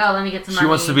be like, oh, let me get some She money.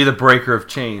 wants to be the breaker of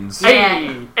chains.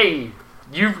 Yeah. Hey,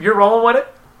 you're rolling with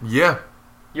it? Yeah,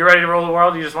 You ready to roll the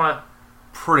world? You just want to?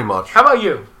 pretty much. How about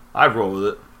you? I'd roll with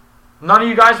it. None of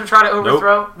you guys would try to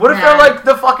overthrow? What if Nah. they're like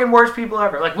the fucking worst people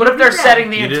ever? Like, what if they're Yeah. setting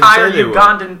the You didn't entire say they would.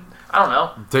 Ugandan? I don't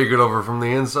know. Take it over from the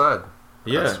inside.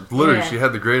 Yeah. That's literally, Yeah. she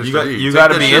had the greatest You got- idea. you Take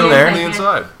gotta that be shit in over there. From the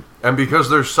inside. And because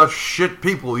there's such shit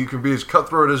people, you can be as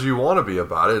cutthroat as you want to be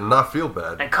about it and not feel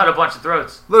bad. And cut a bunch of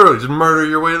throats. Literally, just murder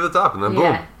your way to the top, and then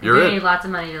Yeah. boom, you're you in. need lots of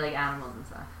money to like animals and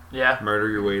stuff. Yeah. Murder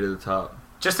your way to the top.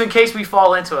 Just in case we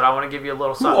fall into it, I want to give you a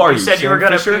little something. are You you, said you were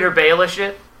going to Sam Fisher? Peter Baelish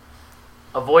it.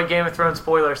 Avoid Game of Thrones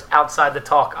spoilers outside the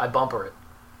talk. I bumper it.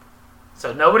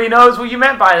 So nobody knows what you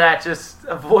meant by that. Just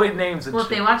avoid names and Well, if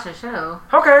shit. they watch the show,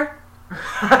 Okay.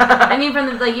 I mean, from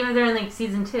the like even if they're in like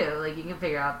season 2, like you can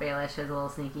figure out Baelish is a little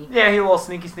sneaky. Yeah, he a little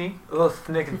sneaky sneak. A little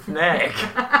snick and snag.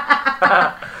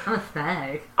 I'm a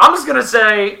snag. I'm just going to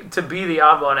say, to be the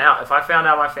odd one out, if I found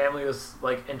out my family was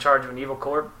like in charge of an evil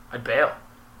corp, I'd bail.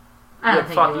 I don't Like,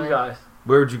 think fuck you you would. guys.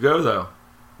 Where would you go though?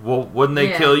 Well, wouldn't they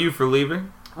Yeah. kill you for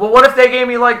leaving? Well, what if they gave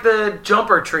me like the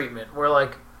jumper treatment where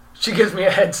like she gives me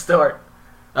a head start?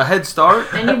 A head start?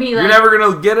 And you'd be You're like, never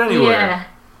gonna get anywhere. yeah.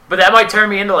 But that might turn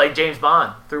me into like James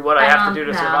Bond through what I have to don't- do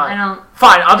to no, survive. I don't.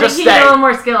 Fine, I'll I just think you need stay. a little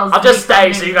more skills. I'll to just be stay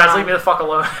something so you guys wrong. leave me the fuck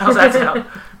alone. How's that sound?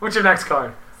 What's your next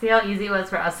card? See how easy it was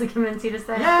for us to convince you to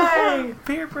stay? Yay!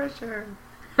 Peer pressure.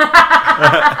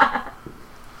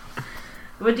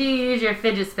 What do you use your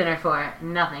fidget spinner for?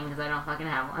 Nothing, because I don't fucking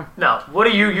have one. No, what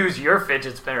do you use your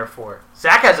fidget spinner for?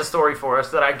 Zach has a story for us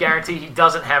that I guarantee he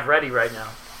doesn't have ready right now.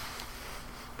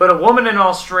 But a woman in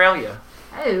Australia.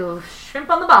 Oh, shrimp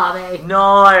on the barbie.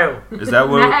 No. Is that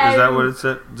what? Is that what it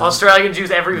said? Australians use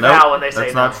every Nope, vowel when they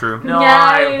say that's no. not true. No.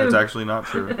 That's actually not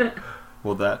true.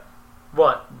 Well, that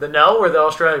What? The no or the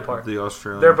Australia part? the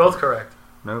Australian. They're both correct.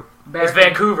 Nope. It's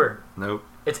Vancouver. Nope.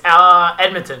 It's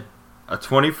Edmonton. A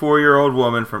 24-year-old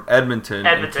woman from Edmonton, in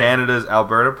Edmonton. Canada's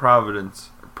Alberta province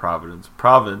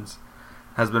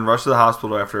has been rushed to the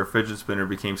hospital after a fidget spinner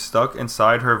became stuck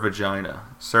inside her vagina.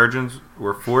 Surgeons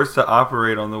were forced to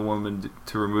operate on the woman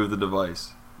to remove the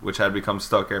device, which had become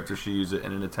stuck after she used it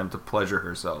in an attempt to pleasure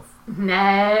herself.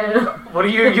 No. What do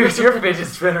you use your fidget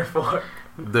spinner for?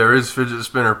 There is fidget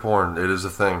spinner porn. It is a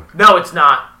thing. No, it's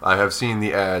not. I have seen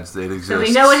the ads. It exists. So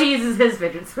we know what he uses his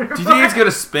fidget spinner for. Do you think it's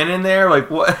gonna spin in there? Like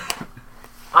what?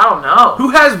 I don't know. Who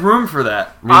has room for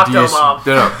that? I mean, do you Octomom.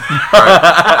 no.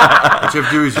 Alright. What you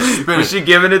have to do is you spin Was it. she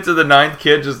giving it to the 9th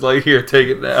kid? Just like, here, take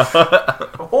it now.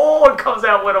 Oh, it comes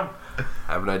out with him.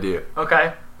 I have an idea.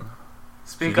 Okay.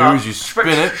 Speak you up. do is you spin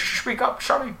it. Speak up,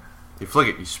 Shawty. You flick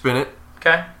it. You spin it,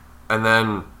 Okay. and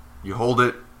then you hold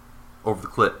it over the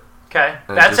clit. Okay.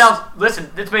 And That it sounds. Listen,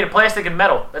 it's made of plastic and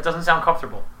metal. That doesn't sound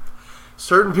comfortable.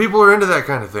 Certain people are into that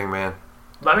kind of thing, man.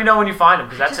 Let me know when you find them,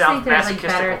 because I that just sounds think there's like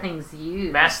better masochistic. things to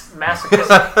use.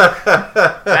 Masochistic.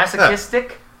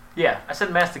 Masochistic? Yeah, I said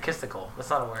masochistical. That's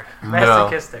not a word. No.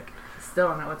 Masochistic. Still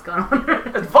don't know what's going on.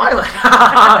 It's violent.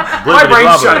 My Blibbity brain's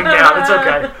blobbity. shutting down. It's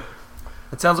okay.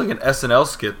 That sounds like an SNL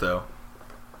skit, though.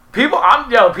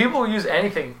 People use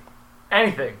anything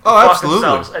to Oh, fuck absolutely.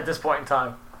 themselves at this point in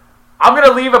time. I'm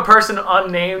gonna leave a person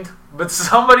unnamed, but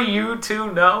somebody you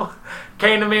two know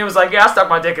came to me and was like, "Yeah, I stuck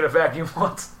my dick in a vacuum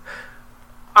once."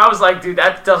 I was like, "Dude,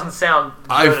 that doesn't sound."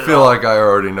 I good at feel all." like I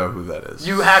already know who that is.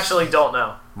 You actually don't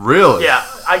know. Really? Yeah,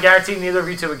 I guarantee neither of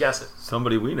you two would guess it.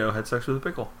 Somebody we know had sex with a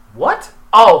pickle. What?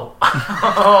 Oh,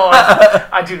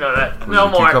 I do know that. Was No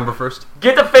it more. cucumber first?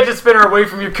 Get the fidget spinner away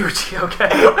from your coochie,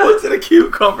 okay? Was it a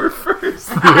cucumber first?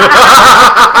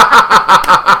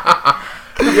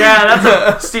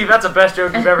 Yeah, Steve. That's the best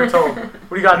joke you've ever told. What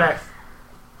do you got next?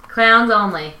 Clowns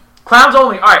only. Clowns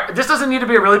only. All right, this doesn't need to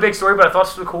be a really big story, but I thought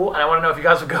this was cool, and I want to know if you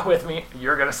guys would go with me.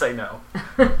 You're gonna say no.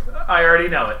 I already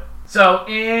know it. So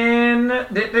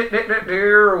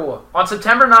on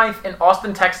September 9th in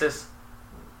Austin, Texas,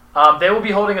 they will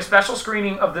be holding a special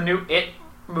screening of the new It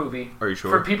movie. Are you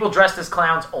sure? For people dressed as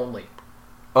clowns only.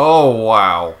 Oh,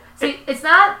 wow. See, it's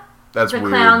not That's the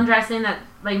weird. clown dressing that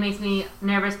like makes me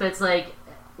nervous, but it's like,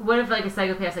 what if like a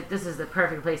psychopath's like, this is the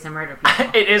perfect place to murder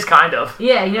people? It is kind of.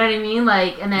 Yeah, you know what I mean?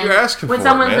 Like, and then You're asking when for it,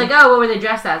 someone's man. like, oh, what were they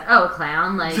dressed as? Oh, a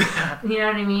clown. Like, you know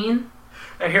what I mean?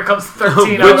 And here comes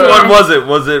 13 Which other one was it?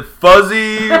 Was it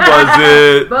Fuzzy? Was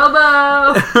it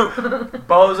Bobo.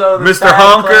 Bozo, the Mr. sad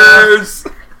clown. Honkers?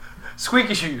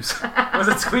 Squeaky Shoes. Was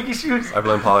it Squeaky Shoes? I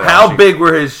blame Polly. How big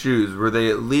were his shoes? Were they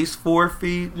at least 4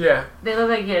 feet? Yeah. They look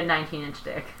like he had a 19-inch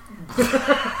dick.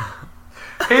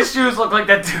 His shoes look like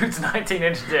that dude's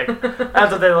 19-inch dick.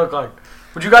 That's what they look like.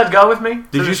 Would you guys go with me?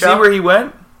 Did you see where he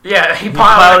went? Yeah, he piled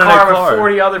piled in a in a car car. with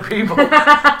 40 other people.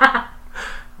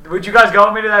 Would you guys go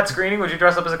with me to that screening? Would you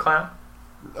dress up as a clown?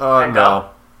 And No.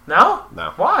 No?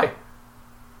 No. Why?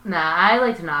 Nah, I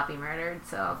like to not be murdered,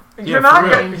 so. You're for not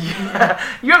real. gonna, yeah,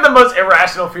 you have the most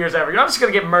irrational fears ever. You're not just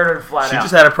gonna get murdered flat She out.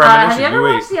 just had a Have premonition. you ever You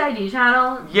wait. watched the ID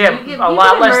channel? Yeah, you get, a you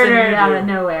lot get less than murdered you out do. of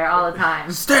nowhere all the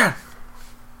time. Stan,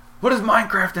 what is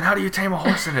Minecraft and how do you tame a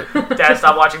horse in it? Dad,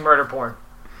 stop watching murder porn.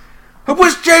 I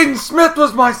wish Jaden Smith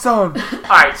was my son.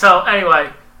 Alright, so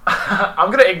anyway, I'm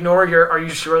gonna ignore your "are you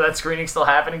sure that screening's still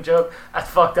happening" joke. That's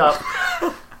fucked up.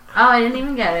 Oh, I didn't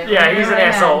even get it. Yeah, he's an Right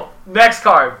asshole. Next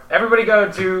card. Everybody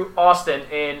go to Austin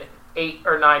in 8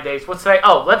 or 9 days. What's today?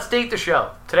 Oh, let's date the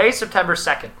show. Today's September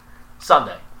 2nd.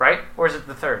 Sunday, right? Or is it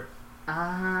the 3rd?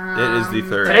 It is the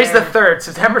 3rd. Today's the 3rd,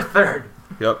 September 3rd.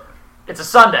 Yep. It's a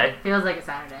Sunday. Feels like a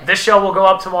Saturday. This show will go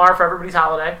up tomorrow for everybody's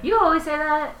holiday. You always say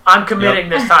that. I'm committing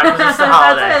this time because it's the That's why I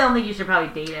holiday. don't think you should probably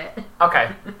date it.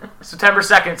 Okay. September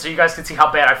 2nd, so you guys can see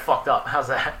how bad I fucked up. How's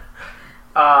that?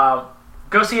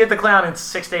 Go see It the Clown in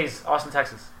 6 days, Austin,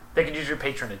 Texas. They can use your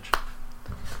patronage.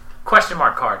 Question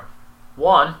mark card.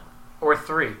 1 or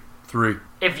 3. 3.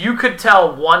 If you could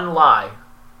tell one lie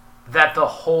that the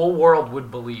whole world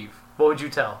would believe, what would you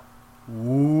tell?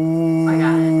 Ooh. I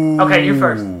got it. Okay, you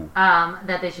first.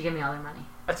 That they should give me all their money.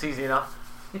 That's easy enough.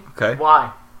 Okay.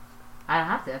 Why? I don't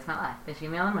have to. That's my lie. They should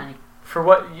give me all their money. For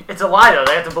what? It's a lie, though.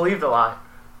 They have to believe the lie.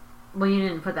 Well, you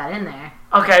didn't put that in there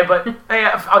Okay, but hey,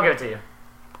 I'll give it to you.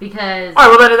 because All right,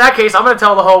 well, then in that case, I'm going to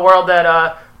tell the whole world that,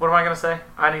 what am I going to say?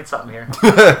 I need something here.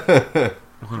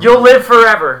 You'll live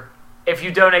forever if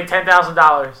you donate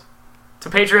 $10,000 to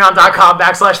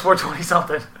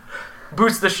patreon.com/420-something.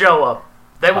 Boost the show up.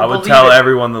 They will I would believe tell it.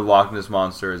 everyone the Loch Ness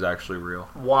Monster is actually real.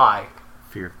 Why?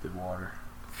 Fear of the water.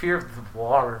 Fear of the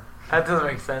water. That doesn't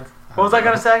make sense. What was I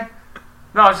going to say?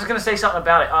 No, I was just going to say something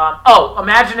about it.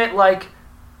 Imagine it like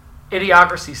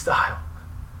Idiocracy style.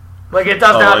 Like, it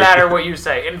does not like- matter what you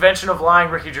say. Invention of lying,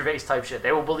 Ricky Gervais type shit.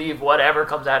 They will believe whatever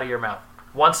comes out of your mouth.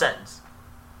 One sentence.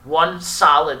 One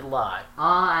solid lie.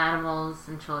 all animals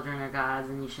and children are gods,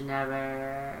 and you should never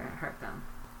hurt them.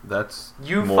 That's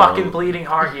You moral. fucking bleeding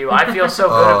heart, you. I feel so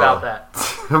good about that.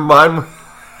 Mine.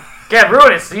 Can't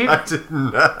ruin it, Steve. I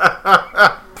didn't.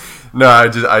 No, I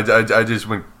just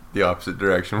went the opposite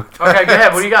direction. With that. Okay, go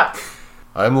ahead. What do you got?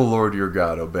 I am the Lord your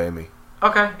God. Obey me.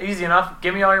 Okay, easy enough.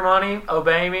 Give me all your money.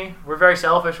 Obey me. We're very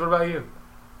selfish. What about you?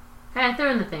 Hey, I threw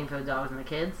in the thing for the dogs and the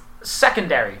kids.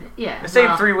 Secondary. Yeah. The same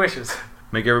well, 3 wishes.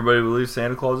 Make everybody believe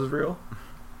Santa Claus is real?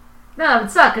 No, it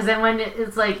would suck because then when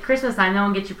it's like Christmas time, no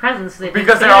one gets you presents they think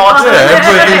Because they're Santa all Claus-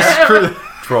 Yeah, everybody's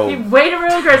Troll. You way to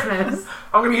ruin Christmas.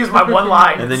 I'm going to use my one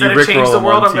line. And then Instead you of change Rickroll the them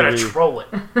world, on I'm going to TV. troll it.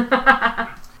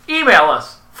 Email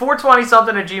us.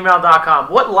 420something@gmail.com.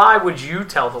 What lie would you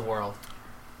tell the world?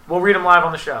 We'll read them live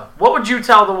on the show. What would you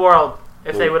tell the world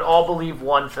if they would all believe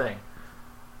one thing?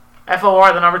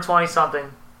 FOR, the number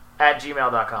 20something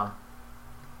 @gmail.com.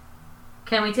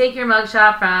 Can we take your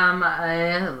mugshot from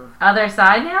other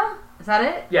side now? Is that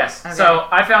it? Yes. Okay. So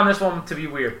I found this one to be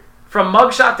weird. From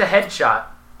mugshot to headshot,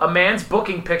 a man's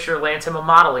booking picture lands him a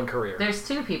modeling career. There's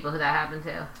 2 people who that happened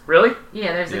to. Really?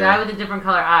 Yeah, there's a Yeah. guy with the different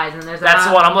color eyes, and there's a That's hot,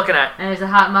 the one I'm looking at. and there's a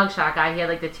hot mugshot guy. He had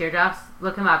like the teardrops.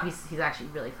 Look him up. He's actually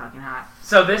really fucking hot.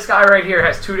 So this guy right here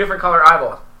has 2 different color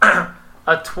eyeballs.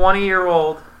 A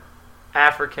 20-year-old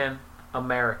African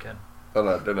American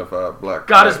Unidentified black.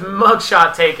 got his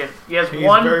mugshot taken. He has He's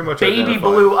one very much baby identified.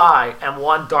 blue eye and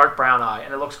one dark brown eye,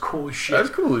 and it looks cool as shit. That's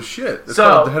cool as shit. It's So-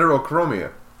 called heterochromia.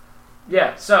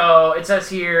 Yeah, so it says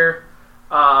here,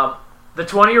 the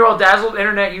 20-year-old dazzled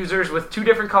internet users with 2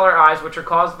 different color eyes, which are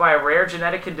caused by a rare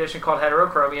genetic condition called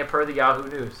heterochromia, per the Yahoo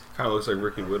News. Kind of looks like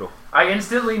Ricky Whittle. I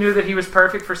instantly knew that he was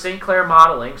perfect for St. Clair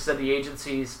Modeling, said the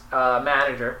agency's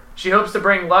manager. She hopes to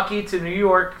bring Lucky to New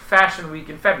York Fashion Week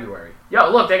in February. Yo,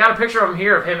 look, they got a picture of him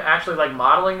here of him actually like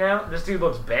modeling now. This dude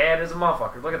looks bad as a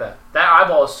motherfucker. Look at that. That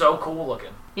eyeball is so cool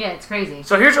looking. Yeah, it's crazy.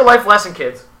 So here's your life lesson,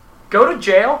 kids. Go to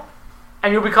jail,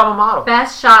 and you'll become a model.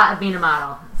 Best shot of being a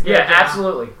model. is to go to Yeah, jail.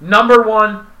 absolutely. Number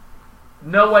 1,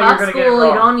 no way Fuck you're going to get it school,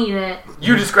 you wrong. don't need it.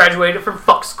 You just graduated from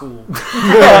fuck school.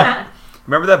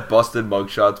 Remember that busted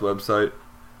mugshots website?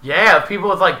 Yeah, people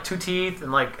with like 2 teeth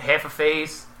and like half a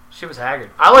face. Shit was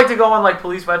haggard. I like to go on like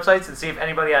police websites and see if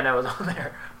anybody I know is on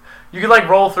there. You could like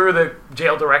roll through the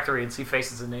jail directory and see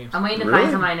faces and names. I'm waiting to Really?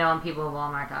 find someone I know on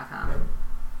peopleofwalmart.com.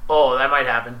 Oh, that might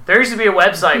happen. There used to be a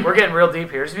website. We're getting real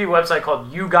deep here. There used to be a website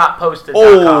called YouGotPosted.com.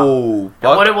 Oh,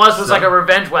 And what it was like a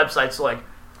revenge website. So like,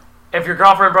 if your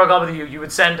girlfriend broke up with you, you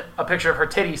would send a picture of her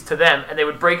titties to them, and they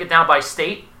would break it down by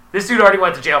state. This dude already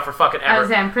went to jail for fucking I was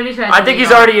ever. saying, I'm pretty sure. I think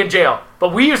he's already in jail.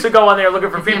 But we used to go on there looking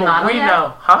for Is he a people model we yet?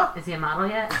 know. Huh? Is he a model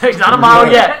yet? He's not a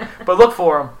model yet, but look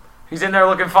for him. He's in there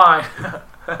looking fine.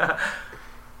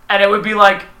 And it would be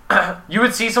like, you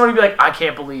would see somebody be like, I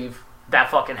can't believe that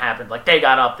fucking happened. Like, they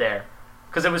got up there.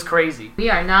 Because it was crazy. We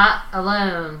are not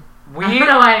alone. We, I don't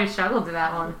know why I struggled to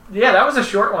that one. yeah, that was a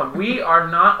short one. We are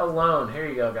not alone. Here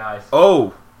you go, guys.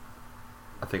 Oh,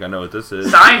 I think I know what this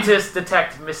is. Scientists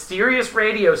detect mysterious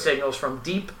radio signals from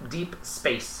deep, deep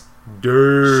space.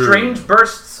 Dude. Strange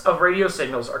bursts of radio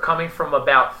signals are coming from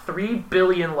about 3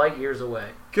 billion light years away.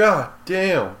 God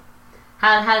damn.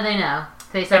 How do they know?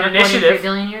 They started An recording initiative. 3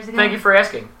 billion years ago? Thank you for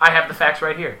asking. I have the facts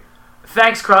right here.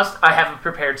 Thanks, Crust. I have a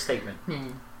prepared statement.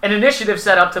 An initiative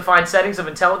set up to find settings of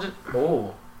intelligent...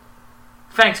 Oh.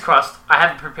 Thanks, Crust. I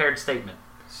have a prepared statement.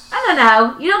 I don't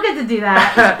know. You don't get to do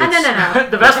that. No.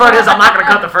 The best part is I'm not going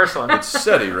to cut the first one. It's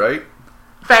SETI, right?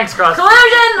 Thanks, Crust.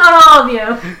 Collusion on all of you.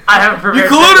 I have a You prepared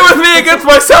colluded statement. with me against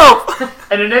myself.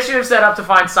 An initiative set up to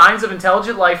find signs of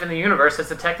intelligent life in the universe has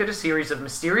detected a series of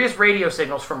mysterious radio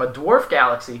signals from a dwarf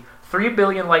galaxy 3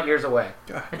 billion light years away.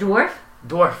 A dwarf?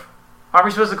 Dwarf. Are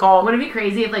we supposed to call them? Wouldn't it be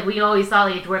crazy if we always thought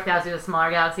a dwarf galaxy was a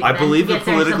smaller galaxy? I and then believe you it's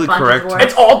get there, politically a bunch of correct. dwarves?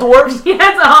 It's all dwarves? Yeah,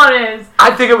 that's all it is.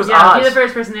 I think it was Yeah, if you're Oz. the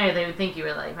first person there, they would think you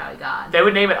were probably God. They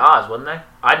would name it Oz, wouldn't they?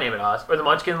 I'd name it Oz. Or the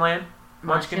Munchkin Land?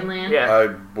 Munchkin Land? Yeah. I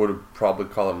would have probably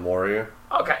called it Moria.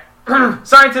 Okay.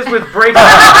 Scientists with breakthrough...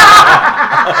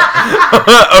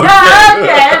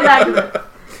 Okay, back to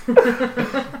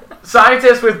it.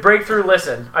 Scientists with Breakthrough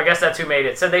Listen, I guess that's who made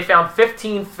it, said they found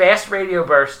 15 fast radio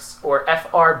bursts, or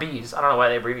FRBs, I don't know why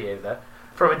they abbreviated that,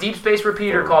 from a deep space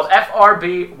repeater called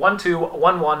FRB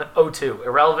 121102.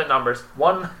 Irrelevant numbers.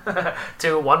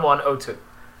 121102.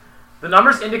 The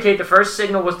numbers indicate the first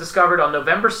signal was discovered on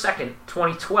November 2nd,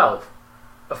 2012.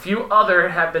 A few other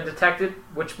have been detected,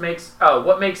 which makes... Oh,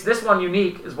 what makes this one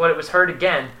unique is what it was heard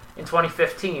again in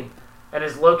 2015 and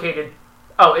is located...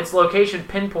 Oh, its location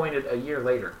pinpointed a year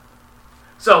later.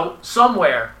 So,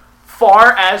 somewhere,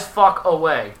 far as fuck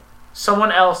away,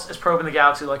 someone else is probing the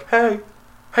galaxy like, hey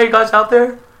you guys out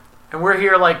there? And we're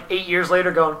here 8 years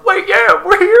later going, wait, yeah,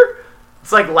 we're here.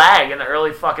 It's like lag in the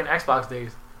early fucking Xbox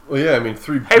days. Well, yeah, I mean,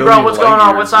 3 Hey, billion bro, what's going on? light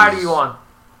What years side are is- you on?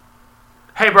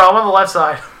 Hey, bro, I'm on the left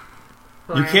side.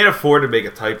 You can't afford to make a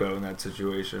typo in that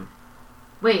situation.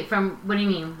 Wait, what do you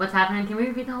mean? What's happening? Can we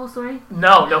repeat the whole story?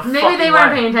 No Maybe fucking they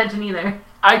weren't way. paying attention either.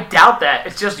 I doubt that.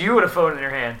 It's just you with a phone in your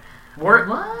hand. What?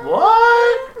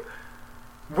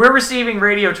 We're receiving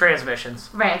radio transmissions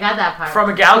Right, I got that part. from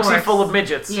a galaxy course. full of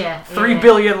midgets. Yeah. 3 yeah.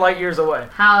 billion light years away.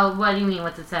 What do you mean?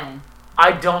 What's it saying?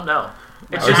 I don't know.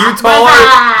 It's Are just you taller?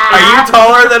 Are you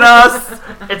taller than us?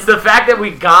 it's the fact that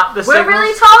we got the We're signals.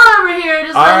 really tall over here,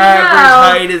 just Our letting you know.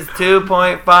 average height is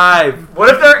 2.5.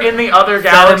 What if they're in the other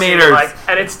galaxy, Centimeters.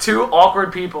 and it's two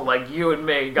awkward people like you and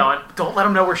me going, don't let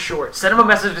them know we're short. Send them a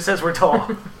message that says we're tall.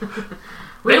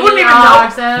 They wouldn't even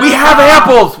know. We have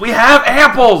apples. We have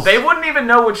apples. They wouldn't even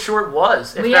know what short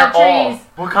was if We they're have all. trees.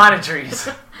 What kind of trees?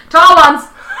 Tall ones.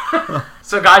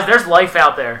 So guys, there's life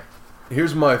out there.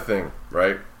 Here's my thing,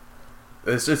 right?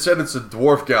 It said it's a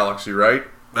dwarf galaxy, right?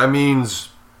 That means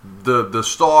the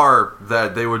star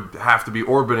that they would have to be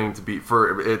orbiting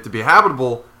for it to be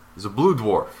habitable is a blue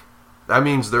dwarf. That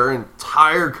means their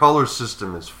entire color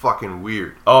system is fucking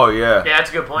weird. Oh yeah. Yeah, that's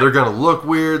a good point. They're gonna look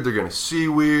weird. They're gonna see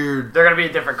weird. They're gonna be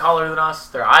a different color than us.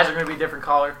 Their eyes are gonna be a different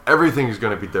color. Everything is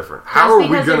gonna be different. How Just are we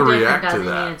because gonna they're react different to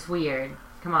doesn't mean that? it's weird.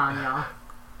 Come on, y'all.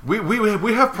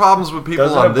 We have problems with people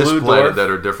Doesn't on a this blue planet dwarf- that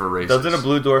are different races. Doesn't a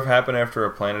blue dwarf happen after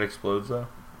a planet explodes though?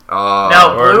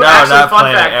 No, or blue. no, Actually, not fun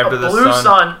planet, fact: after a the blue sun.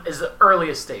 sun is the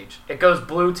earliest stage. It goes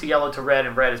blue to yellow to red,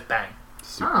 and red is bang.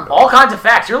 Huh. All kinds of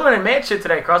facts. You're learning mad shit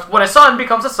today, Cross. When a sun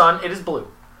becomes a sun, it is blue.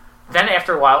 Then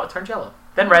after a while, it turns yellow.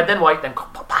 Then red, then white, then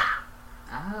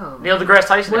Oh. Neil deGrasse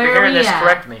Tyson. Where if are you're hearing we this, at?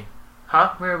 correct me.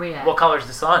 Huh? Where are we at? What color's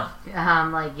the sun?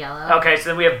 Like yellow. Okay, so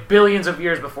then we have billions of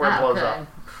years before it Oh, blows good. up.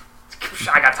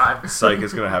 I got time. Psych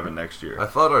is gonna happen next year. I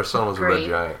thought our sun was a red Great.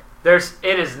 giant.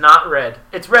 It is not red.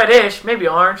 It's reddish, maybe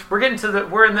orange. We're in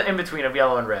the in between of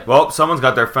yellow and red. Well, someone's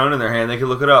got their phone in their hand. They can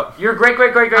look it up. Your great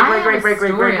great great great I great have great a great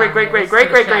great story great great on great this great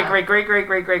for great the great show. great great great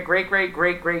great great great great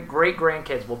great great great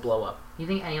grandkids will blow up. You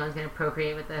think anyone's gonna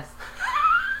procreate with this?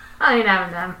 I ain't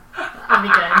having them. I'll be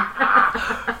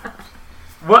good.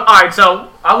 What? All right, so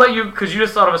I'll let you because you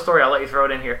just thought of a story. I'll let you throw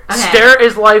it in here. Okay. Stare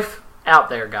is life out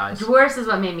there, guys. Dwarfs is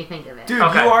what made me think of it. Dude,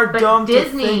 Okay. you are But dumb to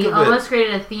Disney think of almost it.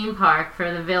 created a theme park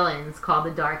for the villains called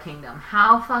the Dark Kingdom.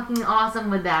 How fucking awesome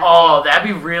would that Oh, be? that'd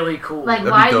be really cool. Like, That'd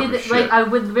be why dope did as like shit. I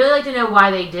would really like to know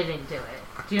why they didn't do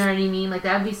it. Do you know what I mean? Like,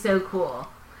 that would be so cool.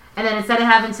 And then instead of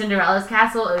having Cinderella's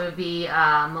castle, it would be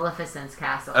Maleficent's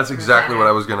castle. That's exactly what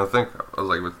I was gonna think. I was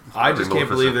like, with I just can't Maleficent.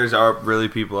 believe there's really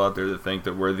people out there that think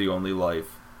that we're the only life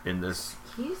in this.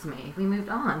 Excuse me. We moved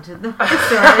on to the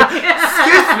story.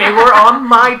 Excuse me, we're on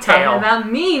my Talking tail. about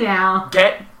me now.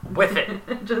 Get with it.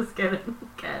 Just kidding.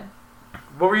 Okay.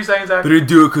 What were you saying, Zach? They didn't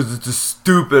do it because it's a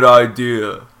stupid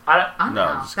idea. I No,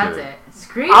 know. just That's kidding. it.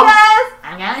 Screw you I'm- guys.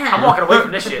 I'm going I'm walking away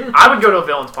from this shit. I would go to a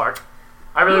villain's park.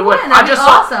 I really You would. would, that'd be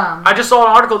awesome. I just saw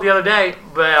an article the other day,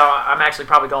 but I'm actually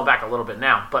probably going back a little bit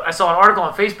now. But I saw an article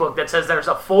on Facebook that says there's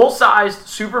a full-sized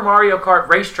Super Mario Kart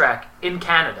racetrack in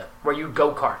Canada where you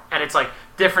go-kart. And it's like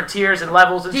different tiers and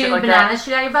levels and Do shit you like bananas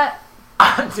shoot out your butt?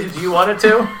 that. Did you want it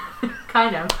to?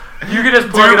 Kind of. You could just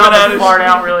plug Do it up and bananas fart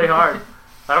out really hard.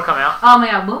 That'll come out. Oh my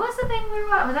god, what was the thing we were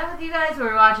watching? Was that with you guys? We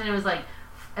were watching, it was like,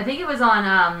 I think it was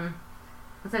on,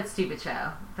 what's that stupid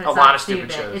show? But it's A lot not of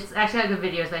stupid shows. It's actually got good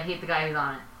videos, but I hate the guy who's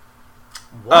on it.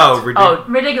 Oh, ridiculous.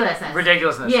 Ridiculousness.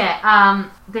 Ridiculousness. Yeah,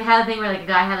 they had a thing where like a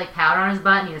guy had like powder on his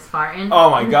butt and he was farting. Oh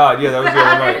my god, yeah, that was the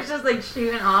other It night. was just like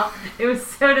shooting off. It was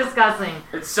so disgusting.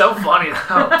 It's so funny,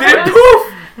 though. Did it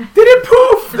poof? Did it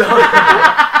poof?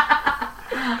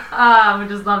 I would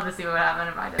just love to see what would happen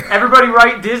if I did it. Everybody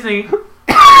write Disney,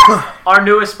 our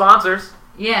newest sponsors.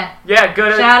 Yeah. Yeah, go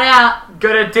to Shout out.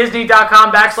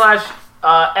 disney.com /F2S.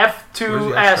 Where's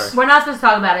the extra? We're not supposed to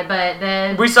talk about it,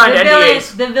 but We signed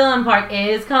NDAs. The villain park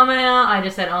is coming out. I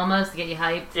just said almost to get you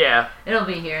hyped. Yeah, It'll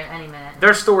be here any minute.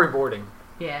 they're storyboarding.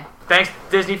 Yeah. Thanks,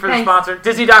 Disney, for the Thanks. sponsor.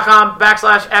 Disney.com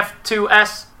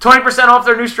 /F2S. 20% off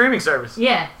their new streaming service.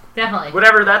 Yeah, definitely.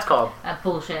 Whatever that's called. That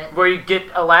bullshit. Where you get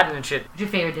Aladdin and shit. What's your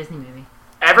favorite Disney movie?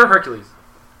 Ever Hercules.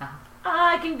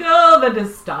 I can go the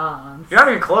distance. You're not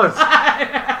even close.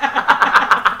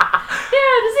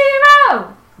 Hero to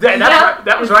zero.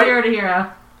 That was It's right. Hero to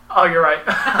hero. Oh, you're right.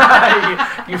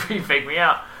 you faked me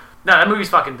out. No, that movie's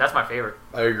fucking, that's my favorite.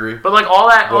 I agree. But like all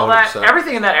that, 100%.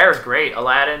 everything in that era is great.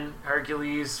 Aladdin,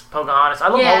 Hercules, Pocahontas. I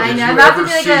love all Yeah, of I these. know. you Not to ever be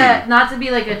like see- not to be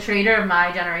like a traitor of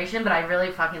my generation, but I really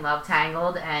fucking love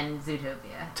Tangled and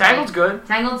Zootopia. Tangled's Like, good.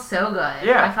 Tangled's so good.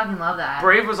 Yeah. I fucking love that.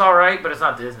 Brave was alright, but it's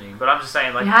not Disney. But I'm just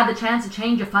saying, like, You had the chance to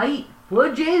change your fight.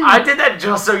 Would you? I did that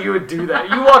just so you would do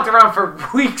that. You walked around for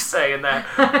weeks saying that.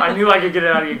 I knew I could get it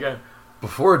out of you again.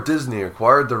 Before Disney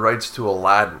acquired the rights to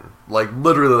Aladdin, like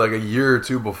literally like a year or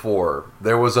two before,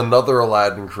 there was another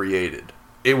Aladdin created.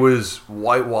 It was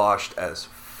whitewashed as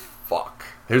fuck.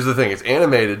 Here's the thing, it's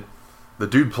animated. The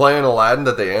dude playing Aladdin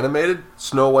that they animated,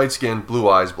 Snow White skin, blue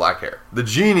eyes, black hair. The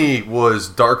genie was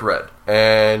dark red,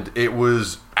 and it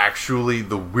was actually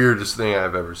the weirdest thing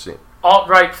I've ever seen.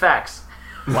 Alt-right facts.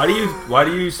 Why do you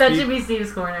That should speak? be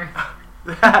Steve's corner.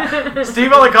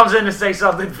 Steve only comes in to say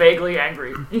something vaguely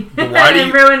angry. Why do It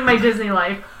you- ruined my Disney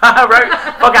life. Right?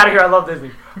 Fuck out of here. I love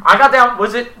Disney. I got down.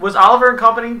 Was Oliver and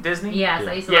Company Disney? Yes,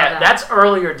 I used to love Yeah, that. that's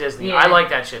earlier Disney. Yeah. I like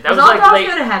that shit. That Was was all like dogs late.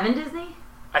 go to heaven, Disney?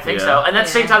 I think Yeah. so. And at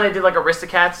the same Yeah. time, they did like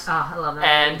Aristocats. Oh, I love that.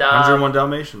 And 101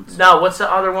 Dalmatians. no, what's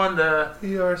the other one? The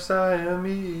We are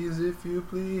Siamese, if you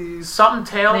please. something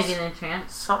Tales. Lady in the Tramp.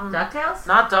 Something. DuckTales?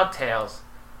 Not Ducktales.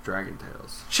 Dragon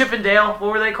Tales. Chip and Dale.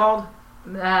 What were they called?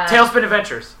 Uh, Tailspin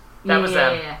Adventures. That was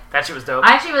them. yeah. That shit was dope.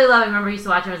 I actually really love it. Remember, we used to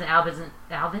watch it. It was an Alvin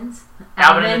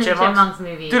and the Chipmunks?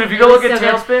 movie. Dude, if you It go was look at so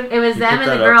good. Tailspin, It was You them picked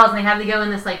and the that up. girls, and they had to go in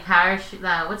this like parachute.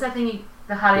 What's that thing?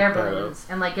 The hot air Picked that balloons,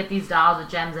 and like get these dolls with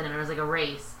gems in them. It was like a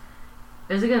race.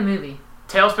 It was a good movie.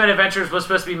 Tailspin Adventures was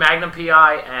supposed to be Magnum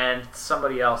PI and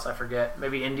somebody else. I forget.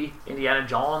 Maybe Indiana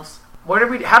Jones. How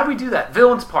did we do that?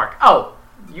 Villains Park. Oh,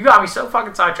 you got me so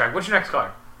fucking sidetracked. What's your next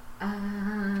card?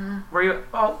 Where you?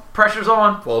 Oh, pressure's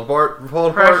on. Fall apart, fall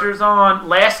apart. Pressure's on.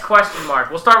 Last question mark.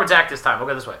 We'll start with Zach this time. We'll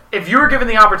go this way. If you were given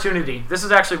the opportunity, this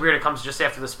is actually weird. It comes just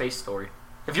after the space story.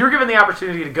 If you were given the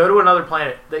opportunity to go to another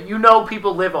planet that you know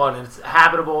people live on and it's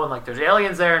habitable and like there's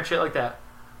aliens there and shit like that,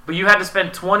 but you had to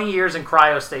spend 20 years in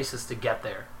cryostasis to get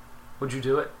there, would you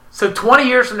do it? So 20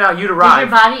 years from now, you'd Does your arrive.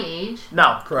 body age?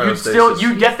 No, Cryostasis.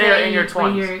 you'd get there in your But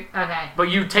 20s, okay, but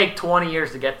you take 20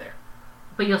 years to get there.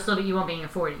 but you won't be in your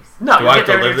 40s. No, Do you I get have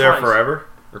to there in live your there 20s. forever?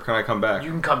 Or can I come back?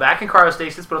 You can come back in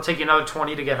cryostasis, but it'll take you another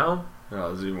 20 to get home. No,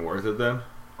 is it even worth it then?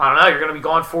 I don't know. You're going to be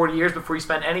gone 40 years before you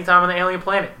spend any time on the alien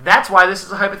planet. That's why this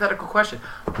is a hypothetical question.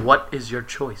 What is your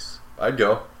choice? I'd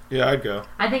go. Yeah, I'd go.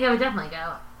 I think I would definitely go.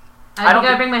 I I don't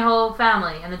think I'd think- bring my whole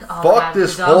family. And the, oh, Fuck God,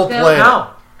 this the dogs whole go? planet. No.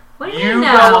 What do You you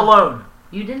know? go alone.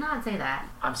 You did not say that.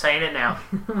 I'm saying it now.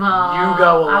 Well, You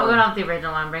go I'm alone. going off the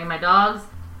original one. Bring my dogs,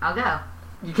 I'll go.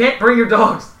 You can't bring your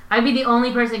dogs. I'd be the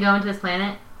only person going to this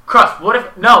planet. Crust, what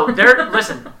if... No,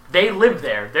 listen, they live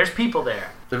there. There's people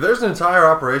there. If there's an entire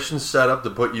operation set up to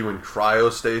put you in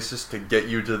cryostasis to get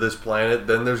you to this planet,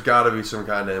 then there's got to be some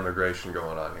kind of immigration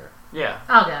going on here. Yeah.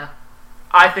 I'll go.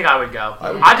 I think I would go.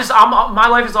 I would. My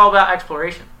life is all about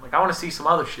exploration. Like, I want to see some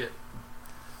other shit.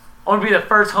 I want to be the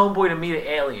first homeboy to meet an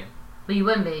alien. But you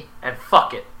wouldn't be. And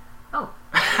fuck it. Oh.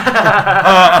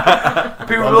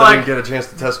 People Well, be I like... didn't get a chance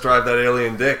to test drive that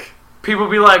alien dick. People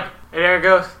be like, hey, there it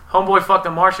goes. Homeboy fucked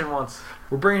a Martian once.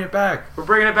 We're bringing it back. We're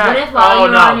bringing it back. What if while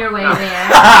you were on your way there...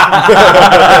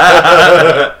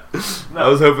 I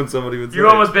was hoping somebody would say You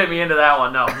almost bit me into that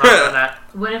one. No, I'm not doing that.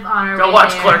 What if on our Go way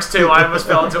watch there... Clerks 2. I almost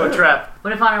fell into a trap.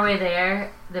 What if on our way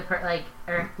there,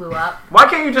 Earth blew up? Why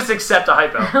can't you just accept a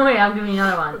hypo? Wait, I'm giving you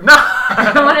another one. No.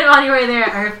 What if on your way there,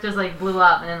 Earth just blew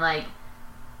up and then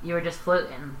you were just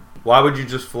floating? Why would you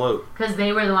just float? Because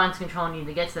they were the ones controlling you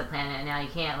to get to the planet, and now you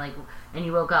can't. And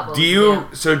you woke up. Do you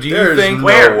There's think? no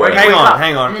Where? way. Hang on,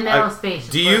 hang on. in the middle of space?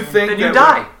 just Do you floating. think Then you that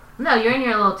die. No, you're in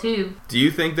your little tube. Do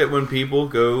you think that when people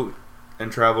go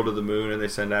and travel to the moon and they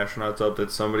send astronauts up,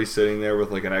 that somebody's sitting there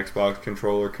with an Xbox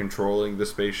controller controlling the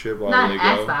spaceship while Not they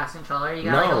an go? Xbox controller. You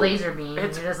got a No. laser beam.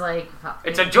 It's- You're just fuck.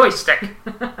 It's a joystick.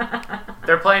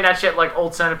 They're playing that shit like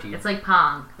Old Centipede. It's like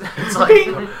Pong. It's like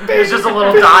it's just a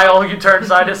little dial you turn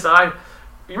side to side.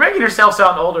 You're making yourself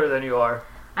sound older than you are.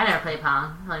 I never played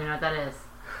Pong. I don't even know what that is.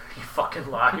 You fucking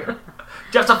liar.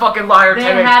 Just a fucking liar, They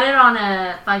Timmy. had it on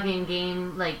a fucking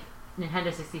game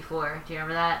Nintendo 64. Do you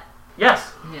remember that?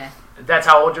 Yes. Yeah. That's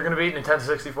how old you're gonna be, Nintendo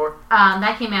 64?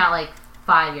 That came out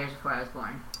 5 years before I was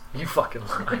born. You fucking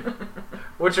liar.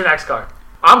 What's your next card?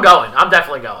 I'm going. I'm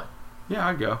definitely going. Yeah,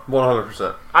 I'd go.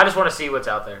 100%. I just want to see what's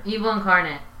out there. Evil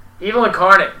Incarnate. Evil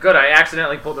Incarnate. Good, I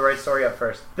accidentally pulled the right story up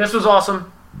first. This was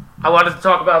awesome. I wanted to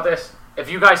talk about this. If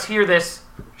you guys hear this,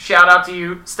 shout out to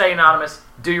you. Stay anonymous.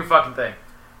 Do your fucking thing.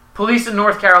 Police in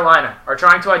North Carolina are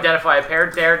trying to identify a pair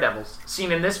of daredevils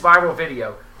seen in this viral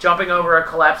video jumping over a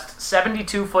collapsed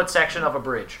 72-foot section of a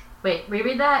bridge. Wait,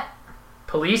 reread that?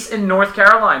 Police in North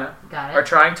Carolina Got are it.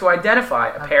 trying to identify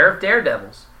a pair of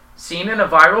daredevils seen in a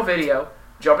viral video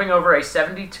jumping over a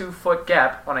 72-foot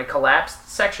gap on a collapsed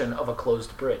section of a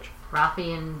closed bridge.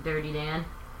 Rafi and Dirty Dan.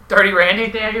 Dirty Randy?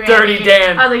 Dirty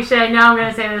Dan. I was like, shit, I know I'm going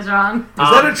to say this wrong. Is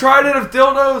that a trident of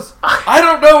dildos? I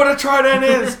don't know what a trident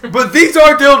is, but these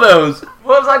are dildos.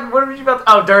 What were you about to...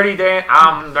 Oh, Dirty Dan.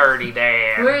 I'm Dirty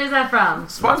Dan. Where is that from?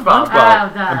 SpongeBob.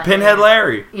 Oh, duh. And Pinhead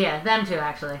Larry. Yeah, them two,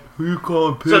 actually. Who you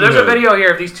calling Pinhead? So there's a video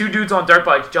here of these two dudes on dirt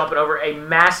bikes jumping over a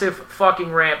massive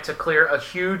fucking ramp to clear a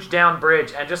huge down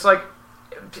bridge. And just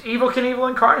Evil Knievel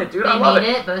Incarnate, dude. I They love made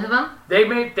it. it, both of them? They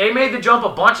made the jump a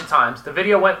bunch of times. The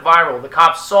video went viral. The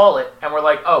cops saw it and were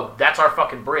like, oh, that's our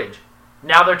fucking bridge.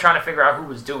 Now they're trying to figure out who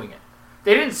was doing it.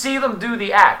 They didn't see them do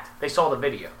the act. They saw the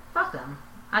video. Fuck them.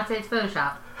 I'd say it's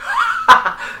Photoshop.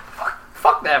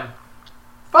 Fuck them.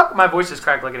 Fuck, my voice is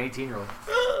cracked like an 18-year-old.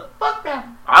 Fuck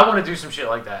them. I want to do some shit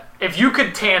like that. If you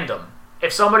could tandem,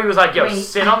 if somebody was like, yo, Wait,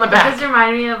 sit on the This back.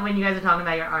 reminded me of when you guys were talking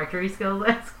about your archery skills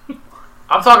last week.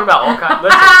 I'm talking about all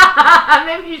kinds.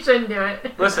 Maybe you shouldn't do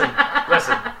it. Listen.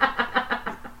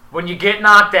 When you get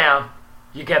knocked down,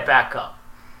 you get back up.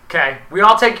 Okay? We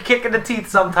all take a kick in the teeth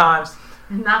sometimes.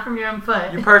 Not from your own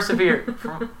foot. You persevere.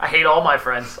 I hate all my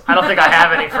friends. I don't think I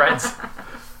have any friends.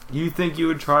 You think you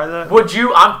would try that? Would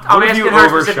you? I'm What if asking you her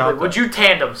overshot specifically. that? Would you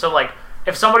tandem? So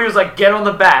if somebody was like, get on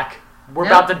the back, we're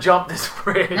Nope. about to jump this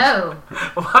bridge. No.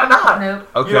 Why not? Nope.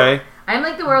 Okay. I'm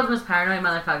the world's most paranoid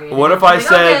motherfucker. What if You're I like,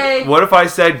 said? okay. What if I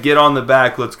said, get on the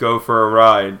back, let's go for a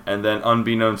ride, and then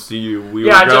unbeknownst to you, we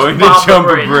Yeah, were just going to bomb the jump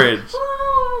a bridge. bridge.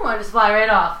 Ooh, I just fly right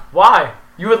off. Why?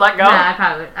 You would let go? Nah, I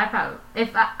probably would. If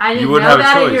I You didn't wouldn't know have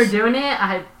a about it, you were choice. doing it,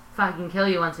 I'd fucking kill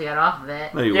you once we got off of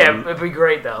it. No, you Yeah, wouldn't. it'd be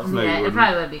great though. No, you Yeah, it wouldn't.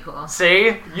 probably would be cool.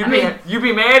 See, you'd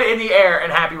be mad in the air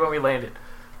and happy when we landed.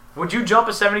 Would you jump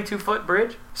a 72-foot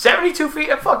bridge? 72 feet?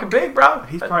 That's fucking big, bro.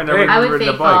 He's That's probably big. never I would ridden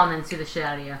a fake bike. fall and then sue the shit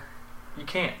out of you. You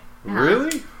can't. Yeah.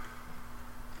 Really?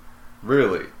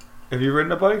 Really? Have you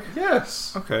ridden a bike?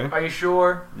 Yes. Okay. Are you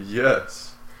sure?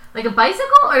 Yes. Like a bicycle,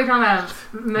 or are you talking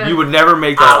about a You would never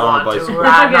make that I on a want to bicycle.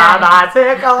 ride my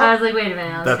bicycle. I was like, wait a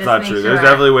minute. Let's That's just not make true. Sure. There's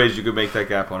definitely ways you could make that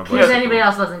gap on a In bicycle. case anybody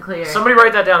else wasn't clear. Somebody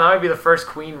write that down. That might be the first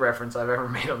Queen reference I've ever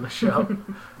made on the show.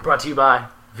 Brought to you by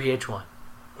VH1.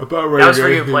 About That was for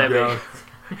you, Plan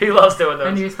B. He loves doing Our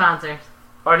those. new sponsors.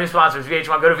 Our new sponsors,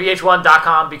 VH1. Go to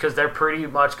VH1.com because they're pretty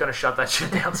much going to shut that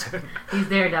shit down soon. These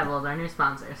Daredevils, our new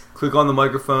sponsors. Click on the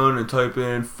microphone and type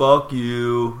in "fuck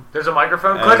you." There's a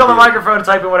microphone. And Click on the dude. microphone and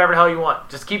type in whatever the hell you want.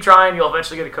 Just keep trying. You'll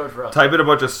eventually get a code for us. Type in a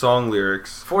bunch of song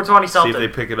lyrics. 420 See something. if they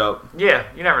pick it up. Yeah,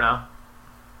 you never know.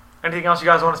 Anything else you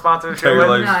guys want to sponsor the Tell show your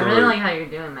with? life No, I really story. don't like how you're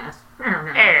doing this.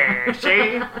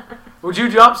 See? Would you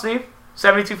jump, Steve?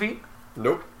 72 feet?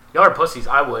 Nope. Y'all are pussies.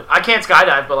 I would. I can't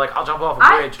skydive, but like I'll jump off a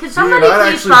bridge. Could somebody I'd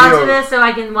please actually sponsor be this so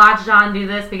I can watch John do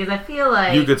this? Because I feel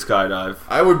like You could skydive.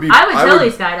 I would be. I would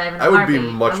totally skydive in a I would be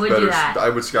heartbeat. much I would better. do that. I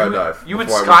would skydive. You would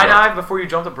before I jump. skydive before you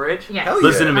jump the bridge? Yes. Hell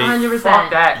Listen to me. 100%.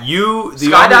 Fuck that.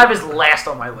 Skydive is last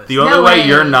on my list. The only No way way.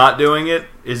 you're not doing it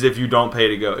is if you don't pay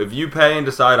to go. If you pay and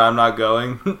decide I'm not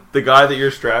going, the guy that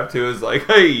you're strapped to is like,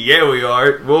 hey, yeah, we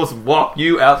are. We'll walk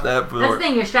you out that door. That's the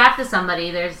thing. You're strapped to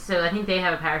somebody. So I think they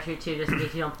have a parachute too, just in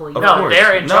case you don't pull you. Of No, course.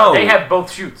 they're in No. charge. They have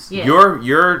both chutes. Yeah. You're.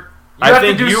 You I have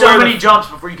think to do you so are many the, jumps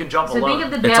before you can jump So alone. think of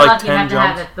the It's bad like luck you 10 have to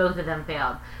have jumps. if both of them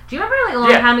failed. Do you remember like a long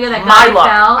Yeah. time ago that My guy luck.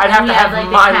 fell I'd and have he to had have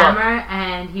like my the luck. camera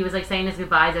and he was like saying his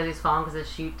goodbyes as his phone because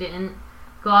his chute didn't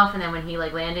go off, and then when he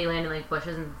like landed, he landed in like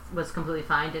bushes and was completely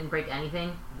fine, didn't break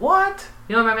anything. What?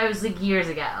 You don't remember? It was like years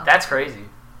ago. That's crazy.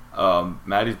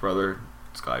 Maddie's brother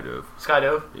skydove.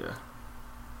 Skydove? Yeah.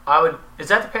 I would. Is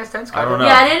that the past tense? I don't Skydove? know.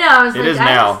 Yeah, I didn't know. I was It like, is I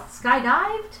now. just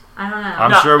skydived? I don't know.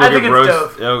 I'm No, sure I we'll think get it's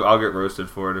roasted. I'll get roasted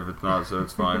for it if it's not, so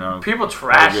it's fine. I don't, People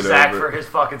trash I'll get Zach over it. for his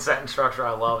fucking sentence structure.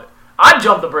 I love it. I'd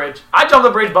jump the bridge. I'd jump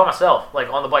the bridge by myself,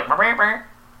 like on the bike.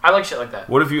 I like shit like that.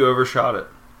 What if you overshot it?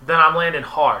 Then I'm landing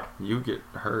hard. You get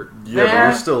hurt. Yeah, but Yeah.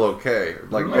 you're still okay.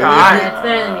 Like, Yeah, if Yeah, it's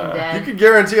better than being you dead. could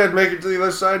guarantee I'd make it to the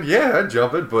other side. Yeah, I'd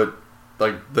jump it, but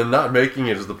like the not making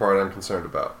it is the part I'm concerned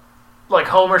about. Like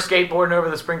Homer skateboarding over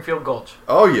the Springfield Gulch.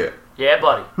 Oh yeah. Yeah,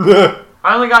 buddy.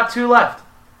 I only got 2 left.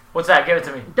 What's that? Give it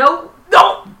to me. Dope.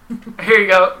 No! Here you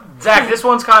go. Zach, this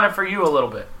one's kind of for you a little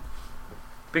bit.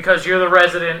 Because you're the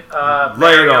resident Lay it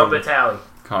Mario on me. Batali.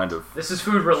 Kind of. This is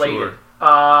food related.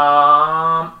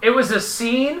 Sure. It was a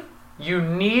scene you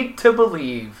need to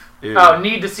believe. Ew. Oh,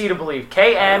 need to see to believe.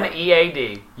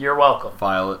 KNEAD. You're welcome.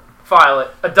 File it. File it.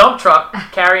 A dump truck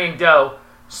carrying dough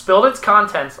spilled its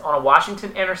contents on a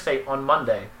Washington interstate on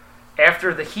Monday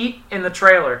after the heat in the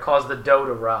trailer caused the dough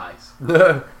to rise.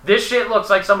 This shit looks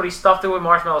like somebody stuffed it with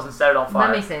marshmallows and set it on fire.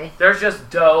 Let me see. There's just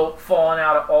dough falling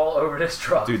out all over this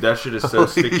truck. Dude, that shit is so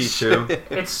sticky too.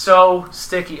 It's so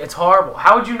sticky. It's horrible.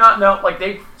 How would you not know? Like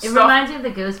they It stuffed. reminds me of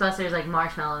the Ghostbusters, like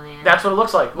Marshmallow Man. That's what it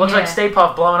looks like. It looks like Yeah. Stay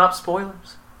Puft blowing up.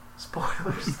 Spoilers.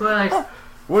 Spoilers. Spoilers.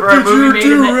 What For a did movie you made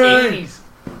do, in the Ray? 80s.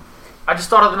 I just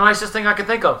thought of the nicest thing I could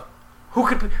think of. Who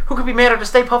could be mad at a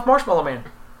Stay Puft Marshmallow Man?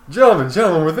 Gentlemen,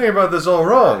 we're thinking about this all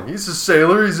wrong. He's a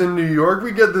sailor. He's in New York.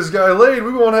 We get this guy laid.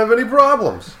 We won't have any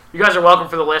problems. You guys are welcome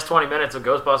for the last 20 minutes of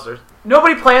Ghostbusters.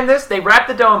 Nobody planned this. They wrapped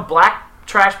the dough in black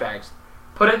trash bags,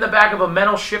 put it in the back of a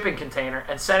metal shipping container,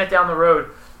 and sent it down the road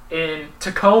in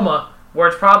Tacoma, where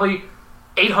it's probably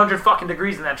 800 fucking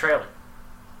degrees in that trailer.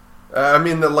 I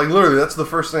mean, like literally, that's the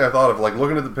first thing I thought of. Like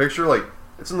looking at the picture, like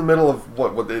it's in the middle of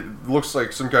what it looks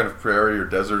like some kind of prairie or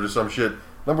desert or some shit.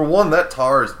 Number one, that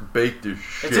tar is baked as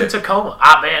shit. It's in Tacoma.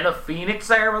 I've been to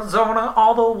Phoenix, Arizona,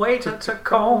 all the way to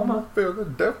Tacoma.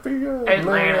 Philadelphia,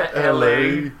 Atlanta,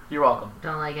 LA. You're welcome.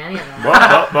 Don't like any of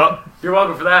that. You're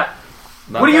welcome for that.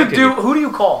 Not What do you that do? good. Who do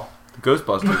you call?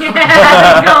 Ghostbusters.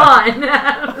 Go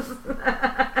on.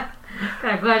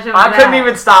 Got a question I for couldn't that.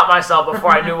 even stop myself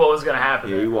before I knew what was going to happen.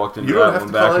 Yeah, you walked into You don't that have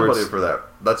one to call backwards. anybody for that.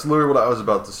 That's literally what I was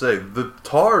about to say. The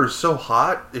tar is so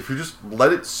hot, if you just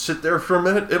let it sit there for a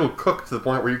minute, it'll cook to the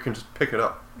point where you can just pick it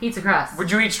up. Pizza crust.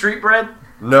 Would you eat street bread?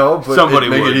 No, but Somebody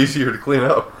it'd make would. it easier to clean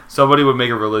up. Somebody would make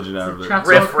a religion out of it. Truck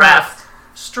Riff roll raff. crust.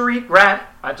 Street rat.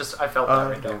 I felt that I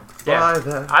right there. don't Yeah. buy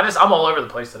that. I'm all over the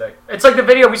place today. It's like the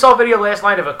video, we saw a video last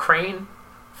night of a crane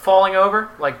falling over,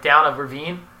 like down a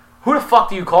ravine. Who the fuck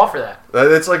do you call for that?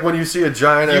 It's like when you see a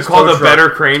giant You ass call tow the truck Better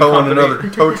Crane towing Company? another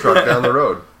tow truck down the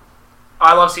road.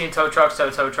 I love seeing tow trucks.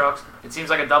 It seems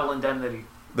like a double indemnity.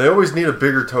 They always need a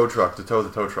bigger tow truck to tow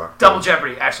the tow truck. Double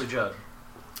jeopardy, Ashley Judd.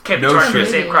 Can't be No charged for the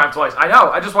shit. same crime twice. I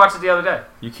know, I just watched it the other day.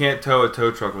 You can't tow a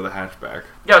tow truck with a hatchback.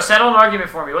 Yo, settle an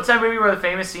argument for me. What's that movie where the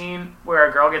famous scene where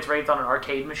a girl gets raped on an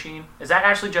arcade machine? Is that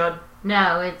Ashley Judd?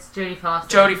 No, it's Jodie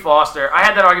Foster. Jodie Foster. I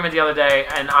had that argument the other day,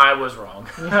 and I was wrong.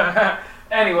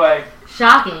 Anyway,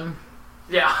 Shocking.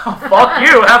 yeah, fuck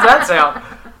you. How's that sound?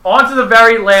 On to the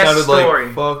very last Sounded story.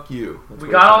 like, fuck you. That's We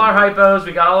what got it all our sounded hypos.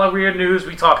 We got all our weird news.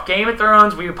 We talked Game of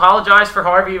Thrones. We apologize for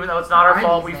Harvey, even though it's not our Harvey's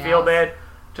fault. We feel ass. bad.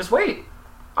 Just wait.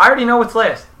 I already know what's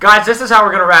last. Guys, this is how we're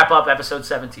going to wrap up episode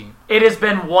 17. It has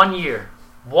been 1 year.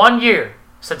 1 year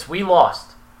since we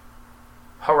lost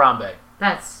Harambe.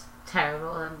 That's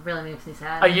terrible. That really makes me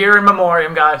sad. A year in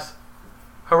memoriam, guys.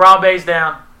 Harambe's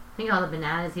down. Think of all the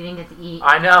bananas he didn't get to eat.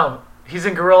 I know. He's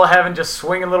in gorilla heaven just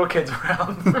swinging little kids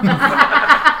around.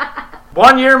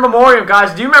 1 year in memoriam,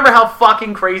 guys. Do you remember how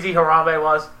fucking crazy Harambe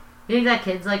was? You think that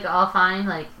kid's like all fine?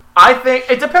 Like I think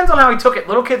it depends on how he took it.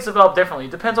 Little kids develop differently.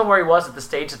 It depends on where he was at the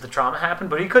stage that the trauma happened,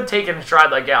 but he could take it in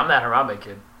stride like, yeah, I'm that Harambe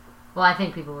kid. Well, I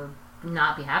think people would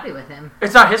not be happy with him.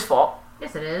 It's not his fault.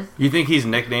 Yes, it is. You think he's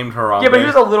nicknamed Harambe? Yeah, but he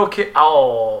was a little kid.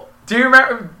 Oh. Do you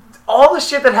remember all the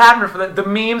shit that happened for the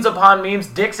memes upon memes,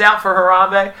 dicks out for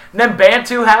Harambe, and then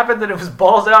Bantu happened and it was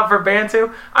balls out for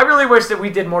Bantu? I really wish that we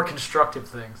did more constructive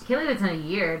things. Can't believe it's in a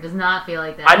year. It does not feel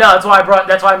like that. I know,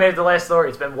 that's why I made it the last story.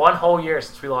 It's been 1 whole year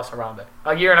since we lost Harambe.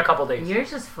 A year and a couple days. Years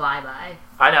just fly by.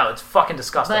 I know, it's fucking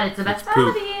disgusting. But it's the best It's time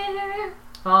of poop. the year.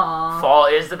 Fall. Fall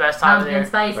is the best time of the Pumpkin year.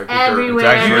 spice Like a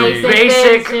everywhere. It's actually-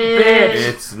 Basic bitch.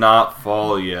 It's not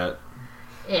fall yet.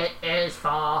 It is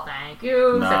fall, thank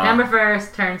you. No. September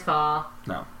 1st turns fall.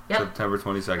 No. Yep. September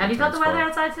 22nd. Have you felt the turns weather fall.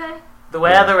 outside today? The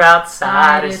weather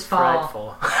outside It is is fall.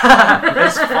 frightful.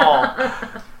 It's fall.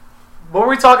 What were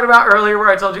we talking about earlier where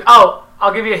I told you? Oh,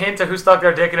 I'll give you a hint to who stuck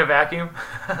their dick in a vacuum.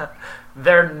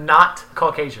 They're not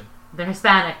Caucasian. They're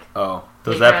Hispanic. Oh.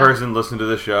 Does Pedro. that person listen to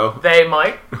the show? They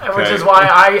might, which Okay. is why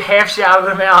I half shouted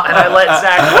them out and I let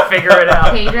Zach figure it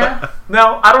out. Pedro?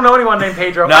 No, I don't know anyone named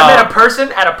Pedro. No. I met a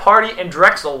person at a party in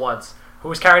Drexel once who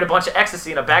was carrying a bunch of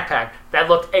ecstasy in a backpack that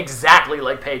looked exactly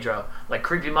like Pedro. Like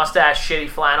creepy mustache, shitty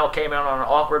flannel, came out on an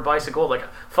awkward bicycle, like a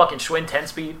fucking Schwinn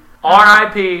 10-speed.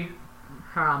 R.I.P.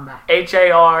 Harambe.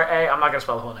 H-A-R-A. I'm not going to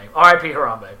spell the whole name. R.I.P.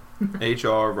 Harambe.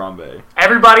 H.R. Rambe.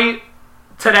 Everybody,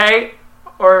 today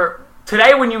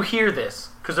when you hear this,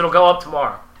 because it'll go up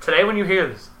tomorrow, today when you hear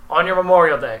this, on your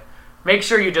Memorial Day, make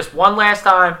sure you just one last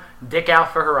time dick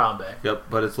out for Harambe. Yep,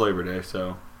 but it's Labor Day,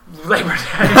 so. Labor Day.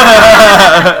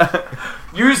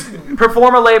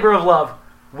 Perform a labor of love.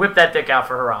 Whip that dick out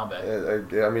for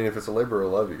Harambe. I mean, if it's a labor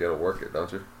of love, you gotta work it,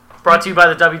 don't you? Brought to you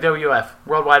by the WWF,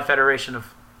 Worldwide Federation of,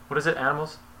 what is it,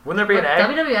 animals? Wouldn't there be an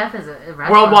A? WWF is a wrestling.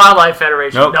 World Wildlife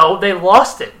Federation. Nope. No, they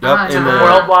lost it. Yep, Oh, in no. the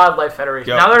World Wildlife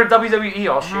Federation. Yep. Now they're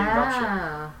WWE all shit. Dumb shit.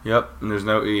 Oh. Yep, and there's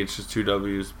no E, it's just 2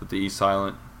 W's, but the E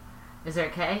silent. Is there a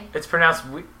K? It's pronounced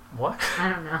what? I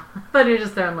don't know. But you're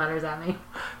just throwing letters at me.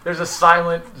 There's a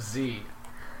silent Z.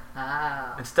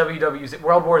 Oh. It's WWZ.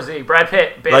 World War Z. Brad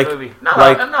Pitt. Bad Like- movie. Not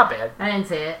bad. I didn't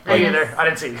see it. Me either. I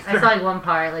didn't see it. I saw like one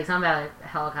part, like something about a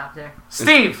helicopter.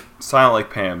 Steve, Silent like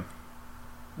Pam.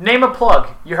 name a plug.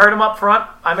 You heard him up front.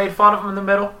 I made fun of him in the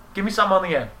middle. Give me something on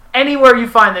the end. Anywhere you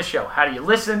find this show, how do you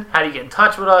listen? How do you get in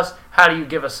touch with us? How do you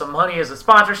give us some money as a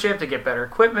sponsorship to get better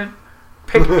equipment?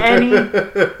 Pick any.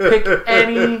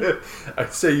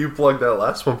 I'd say you plugged that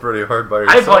last one pretty hard by I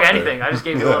yourself. didn't plug there. anything. I just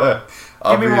gave you a little. me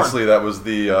Obviously, that was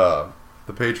the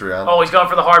Patreon. Oh, he's going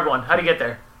for the hard one. How do you get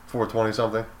there? 420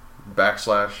 something.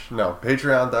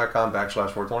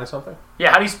 Patreon.com/420 something.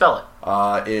 Yeah, how do you spell it?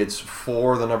 It's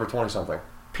for the number 20 something.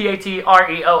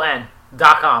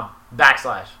 patreon.com/.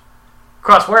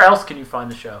 Cross, where else can you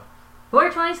find the show?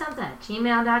 420something at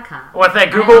gmail.com. I want to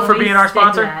thank Google for being our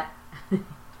sponsor.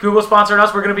 Google sponsored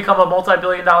us. We're going to become a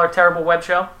multi-billion-dollar terrible web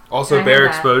show. Also, I Bear heard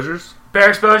that. Exposures. Bear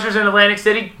Exposures in Atlantic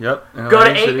City. Yep. in Go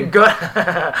Atlantic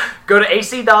City. go to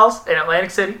AC Dolls in Atlantic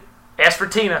City. Ask for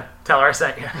Tina. Tell her I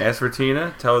sent you. Ask for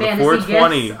Tina. Tell her the Fantasy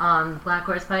 420. gifts on Black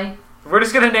Horse Pike. We're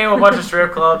just going to name a bunch of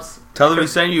strip clubs. Tell them we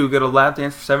sent you. Get a lap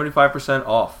dance for 75%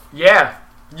 off. Yeah.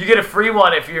 You get a free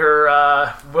one if you're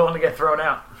willing to get thrown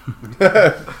out.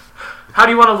 How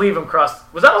do you want to leave them, Crust?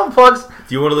 Was that all the plugs? Do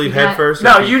you want to leave You head got- first? or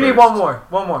No, feet you need first? one more.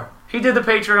 One more. He did the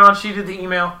Patreon. She did the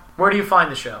email. Where do you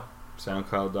find the show?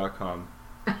 SoundCloud.com.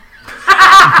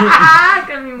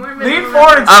 Gonna be more Lean miserable.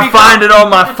 forward and I speak find up. it on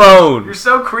my phone. You're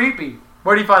so creepy.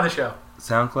 Where do you find the show?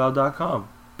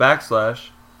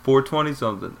 SoundCloud.com/420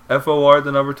 something. FOR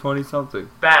the number 20 something.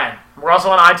 Bang. We're also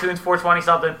on iTunes, 420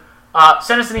 something.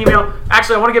 Send us an email.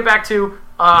 Actually, I want to get back to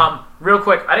real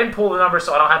quick. I didn't pull the number,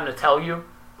 so I don't have them to tell you.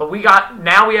 But we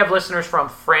have listeners from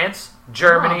France,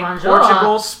 Germany, Oh, bonjour.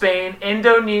 Portugal, Spain,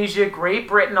 Indonesia, Great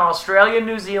Britain, Australia,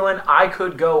 New Zealand. I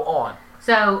could go on.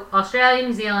 So, Australia,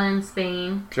 New Zealand,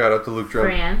 Spain, Shout out to Luke Drum.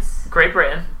 France, Great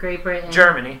Britain, Great Britain,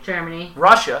 Germany,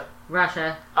 Russia,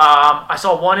 Russia. I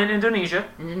saw one in Indonesia.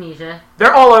 Indonesia.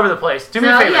 They're all over the place. Do me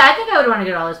a So, favor. yeah, I think I would want to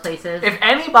go to all those places. If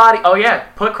anybody,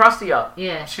 put Krusty up.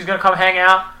 Yeah. She's gonna come hang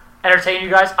out, entertain you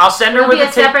guys. I'll send her It'll with be the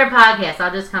a tape. separate podcast.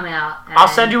 I'll just come out. I'll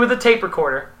send you with a tape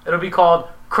recorder. It'll be called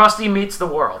Krusty Meets the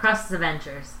World. Crust's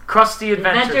Adventures. Krusty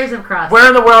Adventures. Adventures of Crust. Where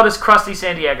in the world is Krusty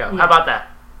San Diego? Yeah. How about that?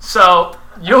 So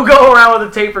you'll go around with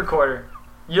a tape recorder.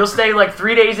 You'll stay like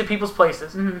 3 days at people's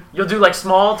places. Mm-hmm. You'll do like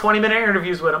small 20-minute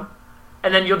interviews with them.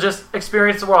 And then you'll just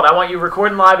experience the world. I want you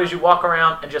recording live as you walk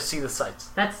around and just see the sights.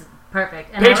 That's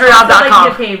Perfect. And Patreon.com. I would also like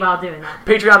to get paid while doing that.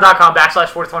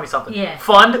 Patreon.com/420 something. Yeah.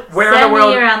 Fund where Send in the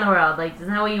world. me around the world. Like, isn't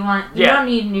that what you want? You Yeah. don't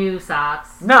need new socks.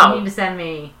 No. You need to send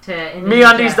me to Indonesia.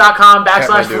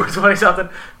 MeUndies.com/420 something.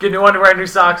 Get new underwear, new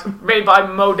socks. Made by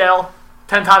Model.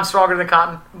 10 times stronger than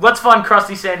cotton. Let's fund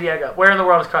Krusty San Diego. Where in the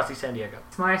world is Krusty San Diego?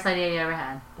 Smartest idea you ever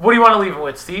had. What do you want to leave it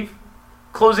with, Steve?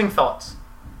 Closing thoughts.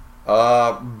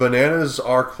 Bananas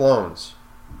are clones.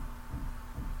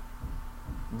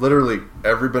 Literally,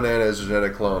 every banana is a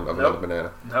genetic clone of another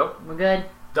banana. Nope. We're good.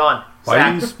 Done. Why Zach.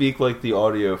 do you speak like the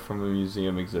audio from a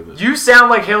museum exhibit? You sound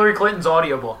like Hillary Clinton's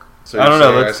audiobook. So I you're don't know,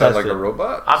 saying let's I sound test like it. a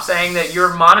robot? I'm saying that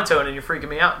you're monotone and you're freaking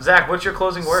me out. Zach, what's your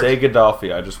closing words? Say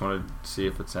Gaddafi. I just want to see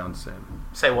if it sounds the same.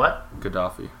 Say what?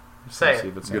 Gaddafi. Just Say wanna it. see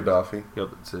if it sounds- Gaddafi. Yep,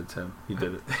 it's him. He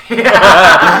did it.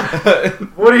 Yeah.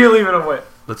 What are you leaving them with?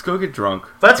 Let's go get drunk.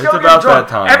 Let's it's go get about drunk.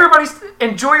 that time. Everybody,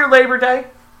 enjoy your Labor Day.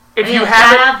 If you shout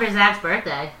haven't, out for Zach's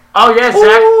birthday. oh yeah,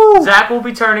 Ooh. Zach will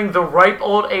be turning the ripe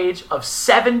old age of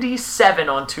 77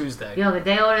 on Tuesday. You know, the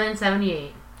day older than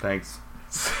 78. Thanks.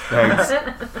 Thanks.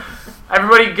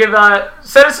 Everybody,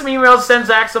 send us some emails. Send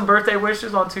Zach some birthday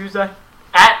wishes on Tuesday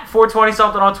at 420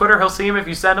 something on Twitter. He'll see them if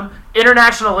you send them.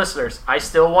 International listeners, I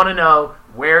still want to know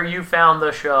where you found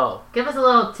the show. Give us a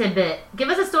little tidbit. Give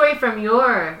us a story from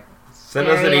your... Send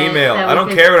us an areas email. that I we don't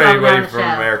could care what talk about on anybody the from show.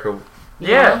 America.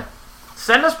 Yeah.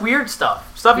 Send us weird stuff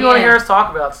you want to Yeah. hear us talk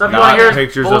about. Stuff you Not want to hear us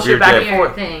pictures of bullshit your back dick. and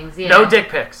forth. Weird things, yeah. No dick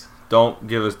pics. Don't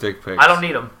give us dick pics. I don't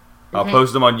need them. I'll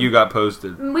post them on You Got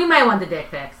Posted. We might want the dick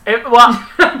pics. Well,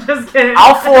 I'm just kidding.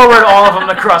 I'll forward all of them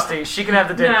to Krusty. She can have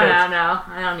the dick No, pics. no.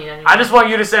 I don't need any. I just want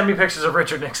you to send me pictures of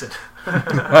Richard Nixon.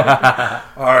 I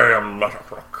am not a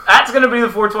rock. That's going to be the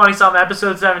 420 something,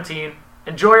 episode 17.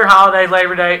 Enjoy your holiday,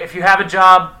 Labor Day. If you have a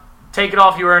job, take it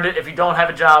off. You earned it. If you don't have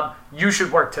a job, you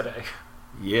should work today.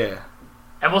 Yeah.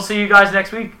 And we'll see you guys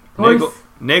next week. Niggle.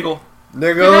 Niggle.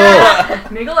 Nigga.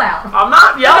 Niggle out. I'm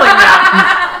not yelling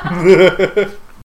now.